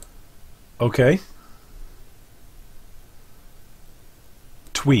 Okay.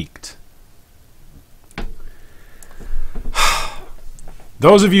 Tweaked.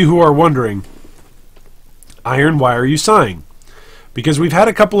 Those of you who are wondering, Iron, why are you sighing? Because we've had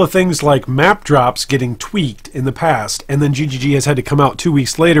a couple of things like map drops getting tweaked in the past, and then GGG has had to come out 2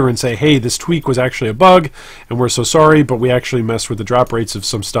 weeks later and say, hey, this tweak was actually a bug, and we're so sorry, but we actually messed with the drop rates of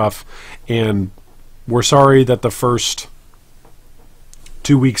some stuff, and we're sorry that the first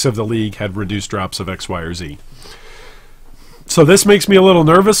 2 weeks of the league had reduced drops of X, Y, or Z. So this makes me a little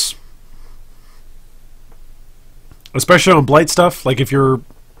nervous, especially on Blight stuff. Like if you're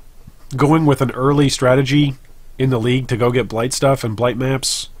going with an early strategy in the league to go get Blight stuff and Blight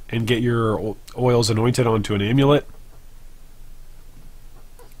maps and get your oils anointed onto an amulet,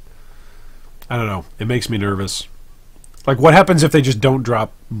 I don't know. It makes me nervous. Like what happens if they just don't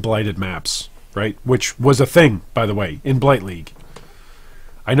drop Blighted maps, right? Which was a thing, by the way, in Blight League.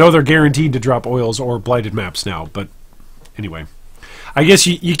 I know they're guaranteed to drop oils or Blighted maps now, but anyway. I guess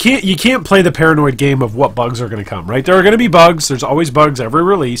you can't play the paranoid game of what bugs are going to come, right? There are going to be bugs. There's always bugs every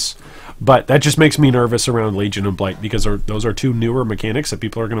release. But that just makes me nervous around Legion and Blight because those are two newer mechanics that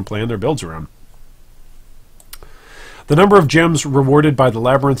people are going to plan their builds around. The number of gems rewarded by the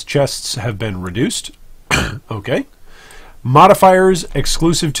Labyrinth chests have been reduced. Okay. Modifiers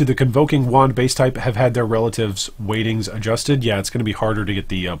exclusive to the Convoking Wand base type have had their relatives' weightings adjusted. Yeah, it's going to be harder to get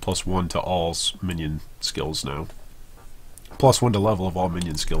the +1 to all minion skills now. +1 to level of all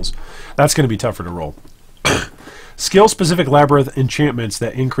minion skills. That's going to be tougher to roll. Skill-specific Labyrinth enchantments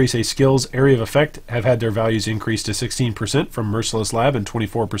that increase a skill's area of effect have had their values increased to 16% from Merciless Lab and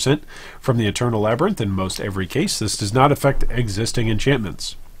 24% from the Eternal Labyrinth in most every case. This does not affect existing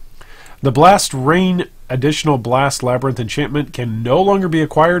enchantments. The Blast Rain additional Blast Labyrinth enchantment can no longer be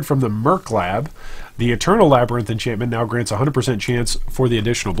acquired from the Merc Lab. The Eternal Labyrinth enchantment now grants a 100% chance for the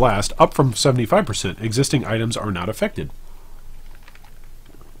additional blast, up from 75%. Existing items are not affected.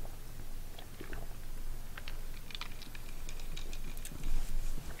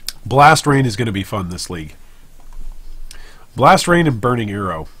 Blast Rain is going to be fun this league. Blast Rain and Burning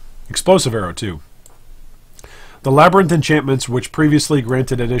Arrow. Explosive Arrow, too. The Labyrinth enchantments, which previously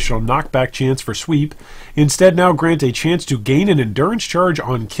granted additional knockback chance for sweep, instead now grant a chance to gain an endurance charge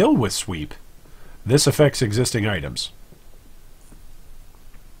on kill with sweep. This affects existing items.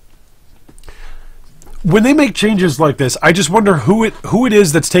 When they make changes like this, I just wonder who it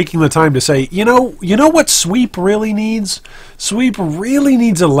is that's taking the time to say, you know what sweep really needs? Sweep really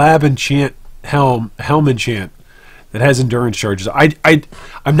needs a lab enchant helm enchant that has endurance charges.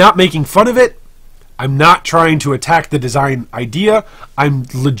 I'm not making fun of it. I'm not trying to attack the design idea. I'm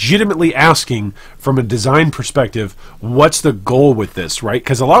legitimately asking from a design perspective, what's the goal with this, right?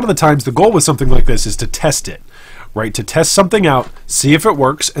 Because a lot of the times the goal with something like this is to test it. Right, to test something out, see if it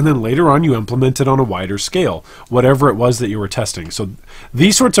works, and then later on you implement it on a wider scale, whatever it was that you were testing. So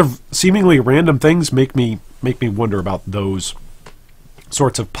these sorts of seemingly random things make me wonder about those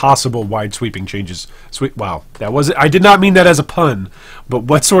sorts of possible wide sweeping changes. Wow, that was it. I did not mean that as a pun, but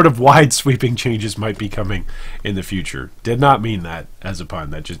what sort of wide sweeping changes might be coming in the future? Did not mean that as a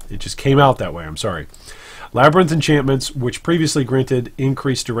pun. It just came out that way. I'm sorry. Labyrinth enchantments, which previously granted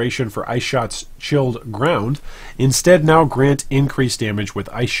increased duration for Ice Shot's Chilled Ground, instead now grant increased damage with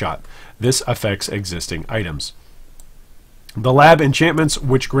Ice Shot. This affects existing items. The Lab enchantments,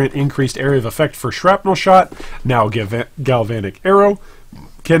 which grant increased area of effect for Shrapnel Shot, now Galvanic Arrow,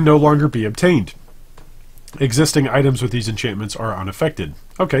 can no longer be obtained. Existing items with these enchantments are unaffected.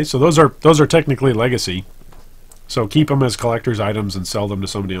 Okay, so those are technically legacy. So keep them as collector's items and sell them to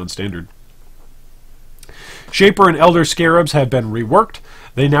somebody on standard. Shaper and Elder Scarabs have been reworked.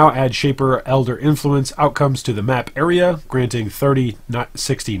 They now add Shaper Elder Influence outcomes to the map area, granting 30,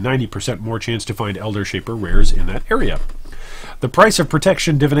 60, 90% more chance to find Elder Shaper rares in that area. The Price of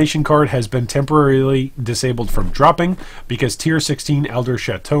Protection Divination card has been temporarily disabled from dropping because Tier 16 Elder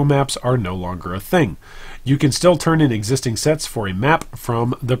Chateau maps are no longer a thing. You can still turn in existing sets for a map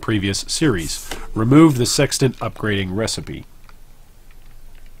from the previous series. Remove the Sextant upgrading recipe.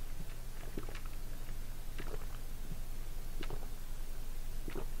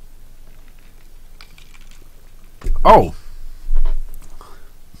 Oh,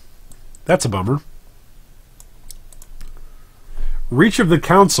 that's a bummer. Reach of the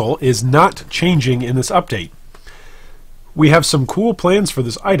Council is not changing in this update. We have some cool plans for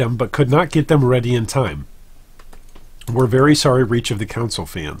this item, but could not get them ready in time. We're very sorry, Reach of the Council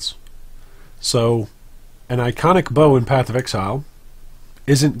fans. So, an iconic bow in Path of Exile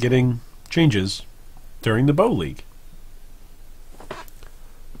isn't getting changes during the Bow League.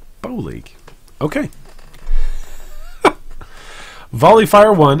 Bow League. Okay. Volley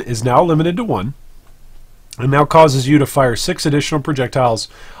Fire 1 is now limited to 1. and now causes you to fire 6 additional projectiles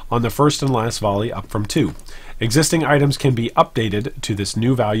on the first and last volley, up from 2. Existing items can be updated to this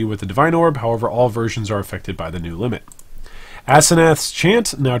new value with the Divine Orb, however all versions are affected by the new limit. Asenath's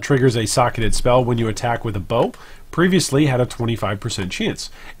Chant now triggers a socketed spell when you attack with a bow. Previously had a 25% chance.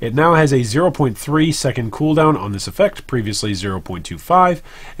 It now has a 0.3 second cooldown on this effect, previously 0.25.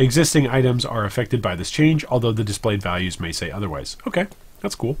 Existing items are affected by this change, although the displayed values may say otherwise. Okay,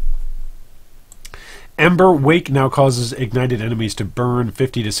 that's cool. Ember Wake now causes ignited enemies to burn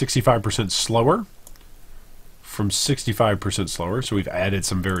 50 to 65% slower, from 65% slower, so we've added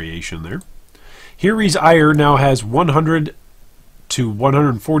some variation there. Hiri's Ire now has 100 to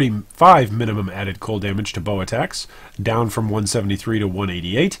 145 minimum added cold damage to bow attacks, down from 173 to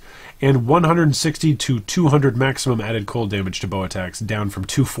 188, and 160 to 200 maximum added cold damage to bow attacks, down from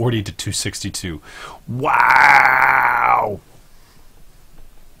 240 to 262. Wow!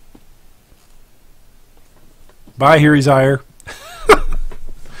 Bye, Hiri's Ire.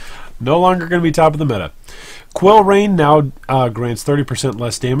 No longer going to be top of the meta. Quill Rain now grants 30%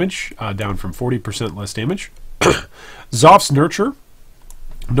 less damage, down from 40% less damage. Zoph's Nurture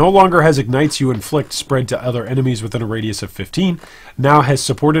no longer has ignites you inflict spread to other enemies within a radius of 15, now has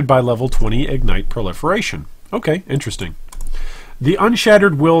supported by level 20 ignite proliferation. Okay, interesting. The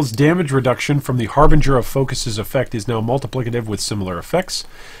Unshattered Will's damage reduction from the Harbinger of Focus's effect is now multiplicative with similar effects.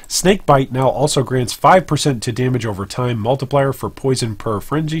 Snakebite now also grants 5% to damage over time multiplier for poison per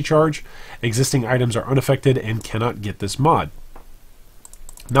frenzy charge. Existing items are unaffected and cannot get this mod.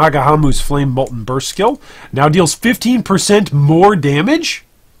 Nagahamu's Flame Molten Burst skill now deals 15% more damage?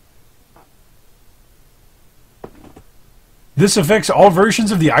 This affects all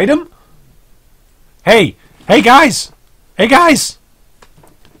versions of the item? Hey guys! Hey guys!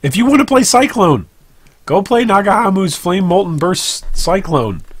 If you want to play Cyclone, go play Nagahamu's Flame Molten Burst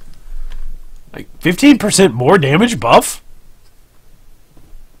Cyclone. Like 15% more damage buff?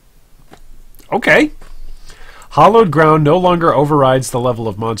 Okay. Hallowed Ground no longer overrides the level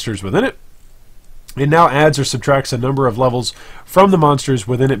of monsters within it. It now adds or subtracts a number of levels from the monsters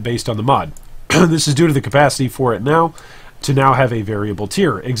within it based on the mod. This is due to the capacity for it now to now have a variable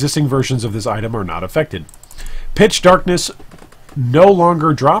tier. Existing versions of this item are not affected. Pitch Darkness no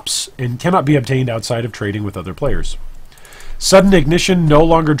longer drops and cannot be obtained outside of trading with other players. Sudden Ignition no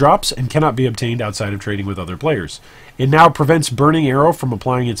longer drops and cannot be obtained outside of trading with other players. It now prevents Burning Arrow from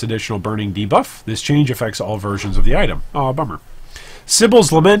applying its additional burning debuff. This change affects all versions of the item. Aw, bummer.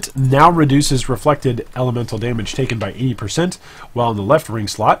 Sibyl's Lament now reduces reflected elemental damage taken by 80% while in the left ring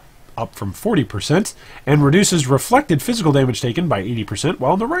slot, up from 40%, and reduces reflected physical damage taken by 80%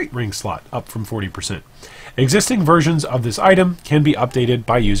 while in the right ring slot, up from 40%. Existing versions of this item can be updated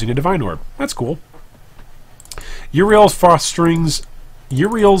by using a Divine Orb. That's cool. Uriel's Fosterings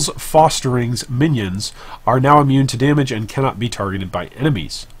minions are now immune to damage and cannot be targeted by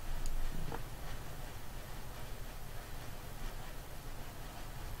enemies.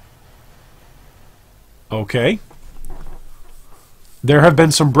 Okay. There have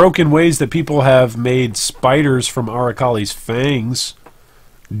been some broken ways that people have made spiders from Arakali's fangs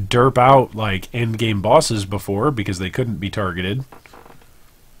derp out like endgame bosses before because they couldn't be targeted.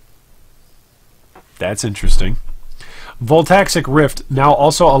 That's interesting. Voltaxic Rift now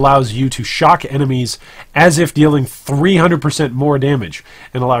also allows you to shock enemies as if dealing 300% more damage,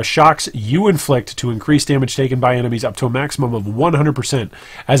 and allows shocks you inflict to increase damage taken by enemies up to a maximum of 100%,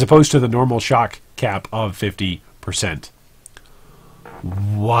 as opposed to the normal shock cap of 50%.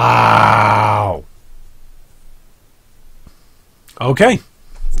 Wow. Okay.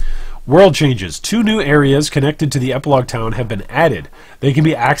 World changes. 2 new areas connected to the Epilogue Town have been added. They can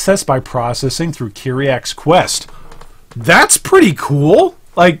be accessed by processing through Kyriak's quest. That's pretty cool.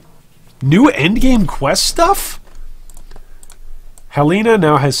 Like, new endgame quest stuff? Helena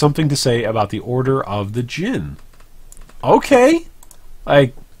now has something to say about the Order of the Jinn. Okay.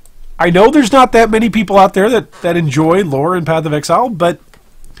 Like, I know there's not that many people out there that enjoy lore in Path of Exile, but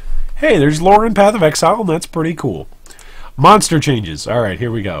hey, there's lore in Path of Exile, and that's pretty cool. Monster changes. Alright,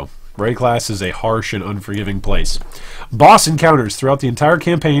 here we go. Rayclass is a harsh and unforgiving place. Boss encounters throughout the entire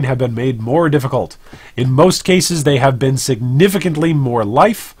campaign have been made more difficult. In most cases, they have been significantly more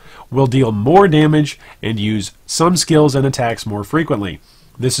life, will deal more damage, and use some skills and attacks more frequently.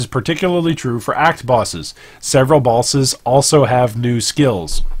 This is particularly true for Act bosses. Several bosses also have new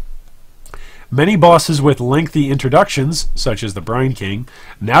skills. Many bosses with lengthy introductions, such as the Brine King,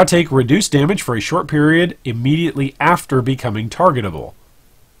 now take reduced damage for a short period immediately after becoming targetable.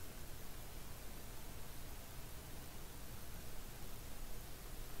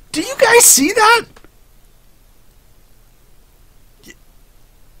 Do you guys see that?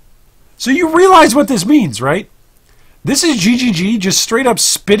 So you realize what this means, right? This is GGG just straight up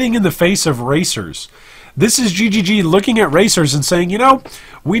spitting in the face of racers. This is GGG looking at racers and saying, you know,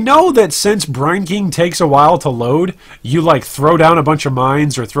 we know that since Brine King takes a while to load, you like throw down a bunch of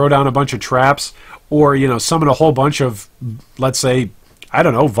mines or throw down a bunch of traps or, you know, summon a whole bunch of, let's say, I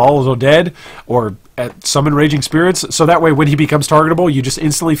don't know, Volatile Dead or summon Raging Spirits, so that way when he becomes targetable, you just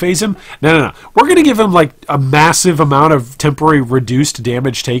instantly phase him. No. We're going to give him like a massive amount of temporary reduced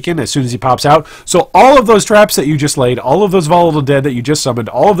damage taken as soon as he pops out. So all of those traps that you just laid, all of those Volatile Dead that you just summoned,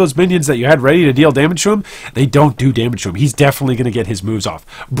 all of those minions that you had ready to deal damage to him, they don't do damage to him. He's definitely going to get his moves off.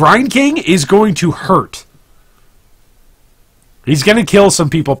 Brine King is going to hurt. He's going to kill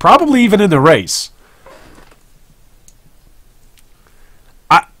some people, probably even in the race.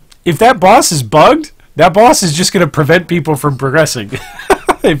 If that boss is bugged, that boss is just going to prevent people from progressing.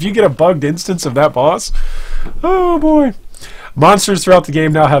 If you get a bugged instance of that boss, oh boy. Monsters throughout the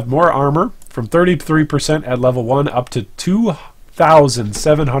game now have more armor, from 33% at level 1 up to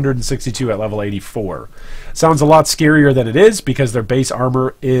 2,762 at level 84. Sounds a lot scarier than it is because their base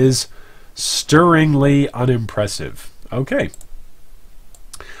armor is stirringly unimpressive. Okay.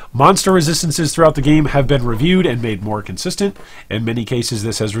 Monster resistances throughout the game have been reviewed and made more consistent. In many cases,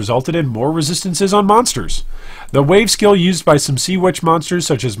 this has resulted in more resistances on monsters. The wave skill used by some Sea Witch monsters,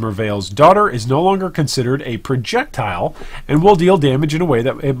 such as Merveil's Daughter, is no longer considered a projectile and will deal damage in a way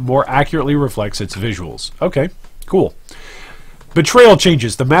that it more accurately reflects its visuals. Okay, cool. Betrayal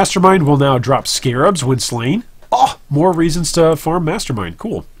changes. The Mastermind will now drop Scarabs when slain. Oh, more reasons to farm Mastermind.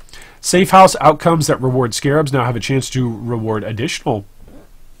 Cool. Safe House outcomes that reward Scarabs now have a chance to reward additional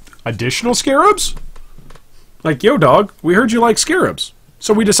Scarabs? Like, yo dog, we heard you like Scarabs.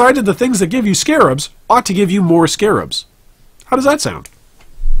 So we decided the things that give you Scarabs ought to give you more Scarabs. How does that sound?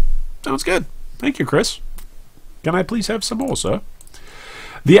 Sounds good. Thank you, Chris. Can I please have some more, sir?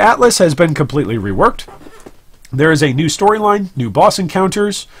 The Atlas has been completely reworked. There is a new storyline, new boss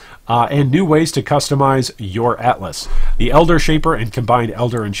encounters, and new ways to customize your Atlas. The Elder Shaper and combined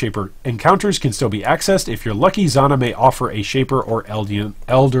Elder and Shaper encounters can still be accessed. If you're lucky, Zana may offer a Shaper or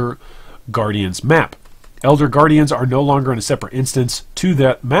Elder Guardians map. Elder Guardians are no longer in a separate instance to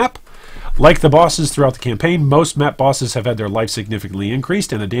that map. Like the bosses throughout the campaign, most map bosses have had their life significantly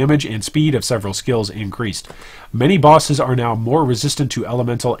increased and the damage and speed of several skills increased. Many bosses are now more resistant to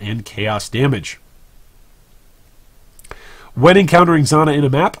elemental and chaos damage. When encountering Zana in a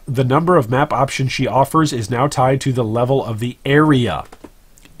map, the number of map options she offers is now tied to the level of the area.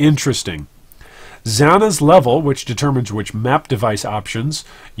 Interesting. Zana's level, which determines which map device options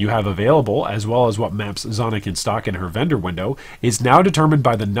you have available, as well as what maps Zana can stock in her vendor window, is now determined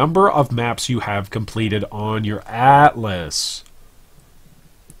by the number of maps you have completed on your Atlas.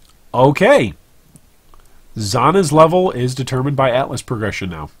 Okay. Zana's level is determined by Atlas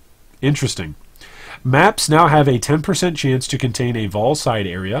progression now. Interesting. Maps now have a 10% chance to contain a Vol side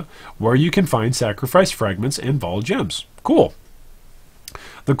area where you can find sacrifice fragments and Vol gems. Cool.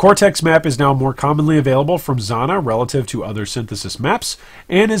 The Cortex map is now more commonly available from Zana relative to other synthesis maps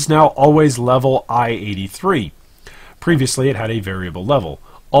and is now always level I-83. Previously it had a variable level.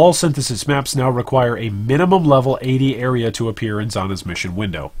 All synthesis maps now require a minimum level 80 area to appear in Zana's mission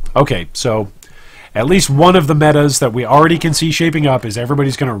window. Okay, so at least one of the metas that we already can see shaping up is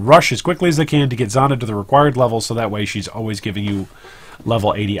everybody's going to rush as quickly as they can to get Zana to the required level, so that way she's always giving you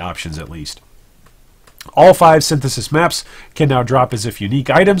level 80 options at least. All 5 synthesis maps can now drop as if unique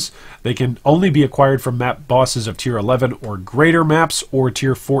items. They can only be acquired from map bosses of tier 11 or greater maps, or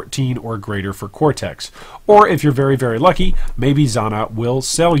tier 14 or greater for Cortex. Or if you're very, very lucky, maybe Zana will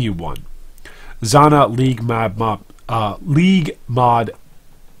sell you one. Zana League mod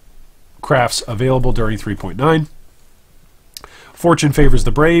crafts available during 3.9. Fortune favors the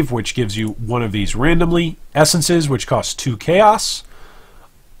brave, which gives you one of these randomly. Essences, which costs 2 chaos.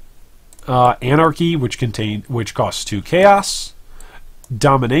 Anarchy, which costs 2 chaos.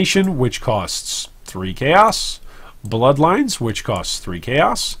 Domination, which costs 3 chaos. Bloodlines, which costs 3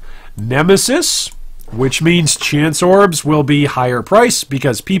 chaos. Nemesis, which means chance orbs will be higher price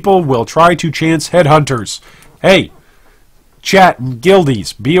because people will try to chance headhunters. Hey, chat and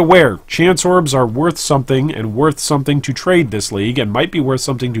guildies, be aware, chance orbs are worth something and worth something to trade this league, and might be worth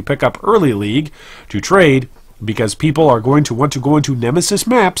something to pick up early league to trade, because people are going to want to go into Nemesis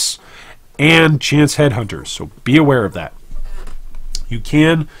maps and chance headhunters. So be aware of that. You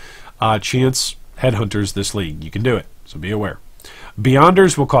can chance headhunters this league. You can do it. So be aware.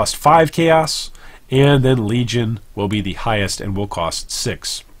 Beyonders will cost 5 chaos, and then Legion will be the highest and will cost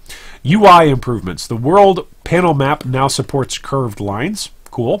 6. UI improvements. The world panel map now supports curved lines.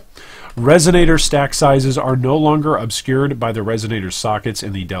 Cool. Resonator stack sizes are no longer obscured by the resonator sockets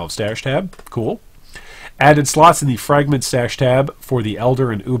in the Delve Stash tab. Cool. Added slots in the Fragment Stash tab for the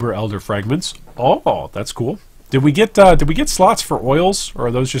Elder and Uber Elder fragments. Oh, that's cool. Did we get slots for oils, or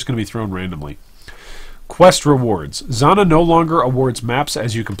are those just going to be thrown randomly? Quest rewards. Zana no longer awards maps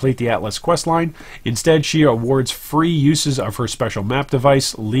as you complete the Atlas quest line. Instead, she awards free uses of her special map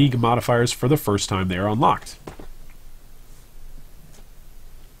device, League Modifiers, for the first time they are unlocked.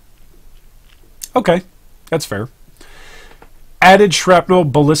 Okay, that's fair. Added Shrapnel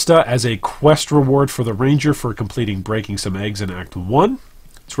Ballista as a quest reward for the Ranger for completing Breaking Some Eggs in Act 1.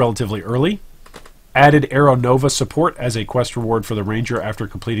 It's relatively early. Added Arrow Nova support as a quest reward for the Ranger after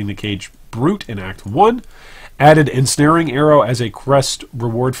completing the Cage Brute in Act 1. Added Ensnaring Arrow as a quest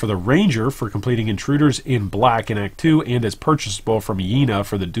reward for the Ranger for completing Intruders in Black in Act 2 and is purchasable from Yena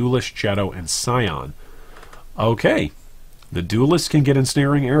for the Duelist, Shadow, and Scion. Okay, the Duelist can get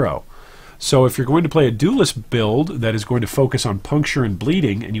Ensnaring Arrow. So if you're going to play a Duelist build that is going to focus on puncture and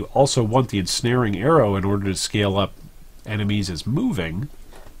bleeding, and you also want the Ensnaring Arrow in order to scale up enemies as moving...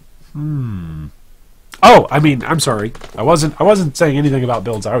 Oh, I mean, I'm sorry. I wasn't saying anything about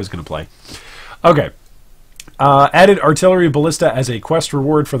builds I was going to play. Okay. Added Artillery Ballista as a quest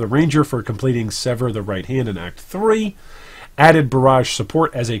reward for the Ranger for completing Sever the Right Hand in Act 3. Added Barrage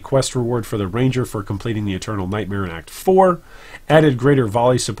support as a quest reward for the Ranger for completing the Eternal Nightmare in Act 4. Added Greater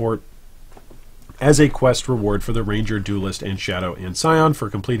Volley support as a quest reward for the Ranger, Duelist, and Shadow and Scion for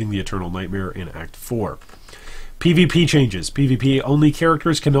completing the Eternal Nightmare in Act 4. PvP changes. PvP-only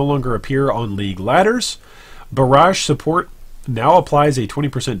characters can no longer appear on League ladders. Barrage support now applies a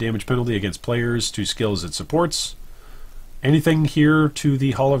 20% damage penalty against players to skills it supports. Anything here to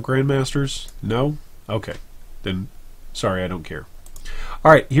the Hall of Grandmasters? No? Okay. Then, sorry, I don't care.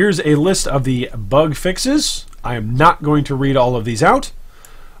 Alright, here's a list of the bug fixes. I am not going to read all of these out.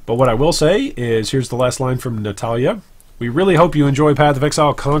 But what I will say is, here's the last line from Natalia. We really hope you enjoy Path of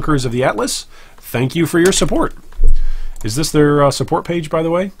Exile Conquerors of the Atlas. Thank you for your support. Is this their support page, by the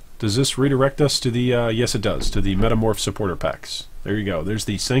way? Does this redirect us to the... yes, it does. To the Metamorph supporter packs. There you go. There's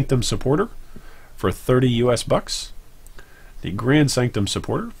the Sanctum supporter for 30 US bucks. The Grand Sanctum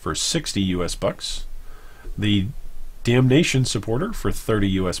supporter for 60 US bucks. The Damnation supporter for 30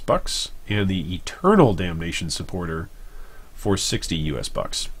 US bucks. And the Eternal Damnation supporter for 60 US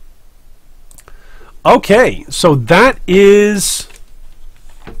bucks. Okay, so that is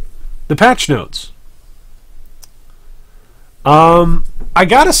the patch notes. I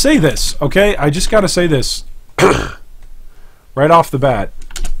gotta say this, okay? I just gotta say this right off the bat.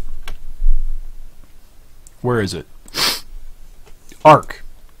 Where is it? Arc.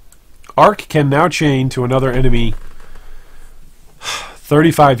 Arc can now chain to another enemy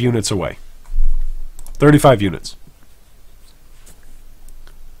 35 units away. 35 units.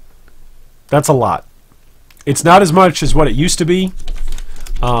 That's a lot. It's not as much as what it used to be.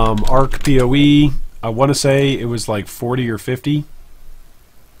 Arc PoE, I want to say it was like 40 or 50.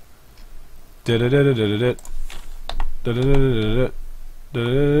 Take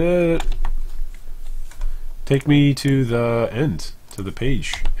me to the end, to the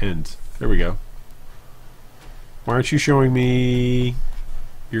page end. There we go. Why aren't you showing me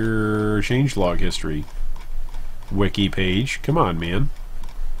your changelog history? Wiki page. Come on, man.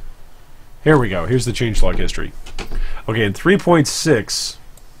 Here we go. Here's the changelog history. Okay, in 3.6,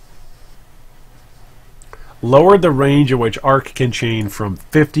 lowered the range at which Arc can chain from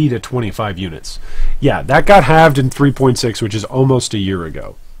 50 to 25 units. Yeah, that got halved in 3.6, which is almost a year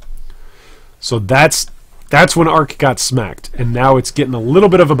ago. So that's when Arc got smacked, and now it's getting a little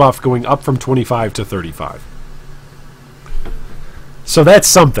bit of a buff going up from 25 to 35. So that's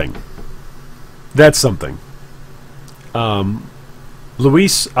something. That's something.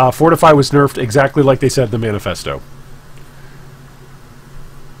 Luis, Fortify was nerfed exactly like they said in the manifesto.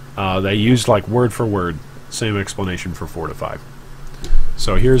 They used like word for word, same explanation for Fortify.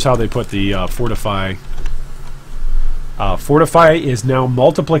 So here's how they put the Fortify. Fortify is now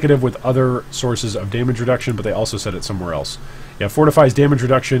multiplicative with other sources of damage reduction, but they also said it somewhere else. Yeah, Fortify's damage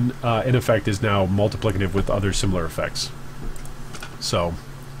reduction in effect is now multiplicative with other similar effects. So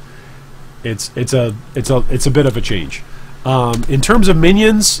it's a bit of a change. In terms of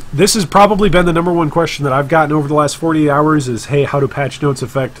minions, this has probably been the #1 question that I've gotten over the last 48 hours is, hey, how do patch notes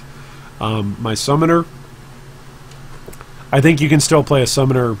affect my summoner? I think you can still play a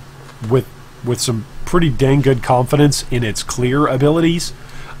summoner with some pretty dang good confidence in its clear abilities.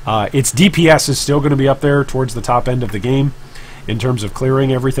 Its DPS is still going to be up there towards the top end of the game in terms of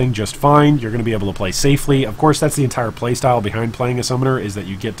clearing everything just fine. You're going to be able to play safely. Of course, that's the entire playstyle behind playing a summoner, is that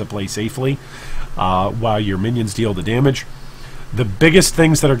you get to play safely while your minions deal the damage. The biggest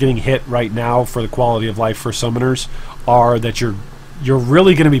things that are getting hit right now for the quality of life for summoners are that you're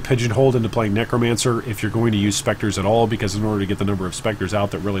really going to be pigeonholed into playing Necromancer if you're going to use Spectres at all, because in order to get the number of Spectres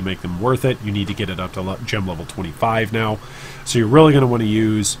out that really make them worth it, you need to get it up to gem level 25 now. So you're really going to want to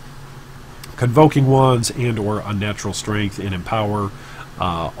use Convoking Wands and or Unnatural Strength and Empower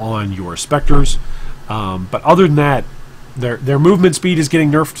on your Spectres. But other than that, their movement speed is getting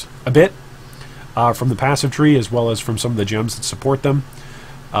nerfed a bit from the passive tree as well as from some of the gems that support them.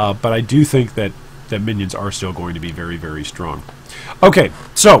 But I do think that minions are still going to be very, very strong. Okay,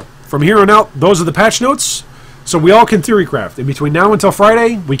 so from here on out, those are the patch notes. So we all can theorycraft. In between now until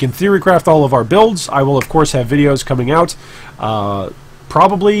Friday, we can theorycraft all of our builds. I will, of course, have videos coming out.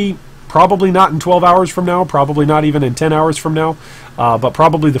 Probably not in 12 hours from now, probably not even in 10 hours from now, but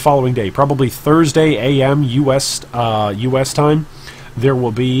probably the following day, probably Thursday a.m. US time. There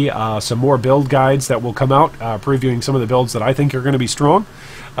will be some more build guides that will come out, previewing some of the builds that I think are going to be strong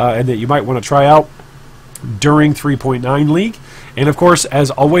and that you might want to try out during 3.9 League. And of course,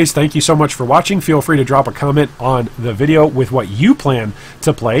 as always, thank you so much for watching. Feel free to drop a comment on the video with what you plan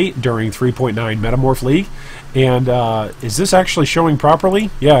to play during 3.9 Metamorph League. And is this actually showing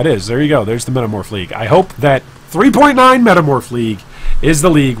properly? Yeah, it is. There you go. There's the Metamorph League. I hope that 3.9 Metamorph League is the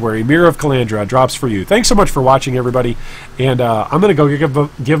league where a Mirror of Calandra drops for you. Thanks so much for watching, everybody. And I'm going to go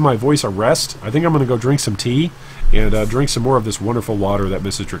give my voice a rest. I think I'm going to go drink some tea and drink some more of this wonderful water that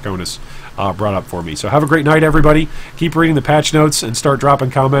Mrs. Draconis brought up for me. So have a great night, everybody. Keep reading the patch notes and start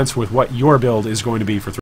dropping comments with what your build is going to be for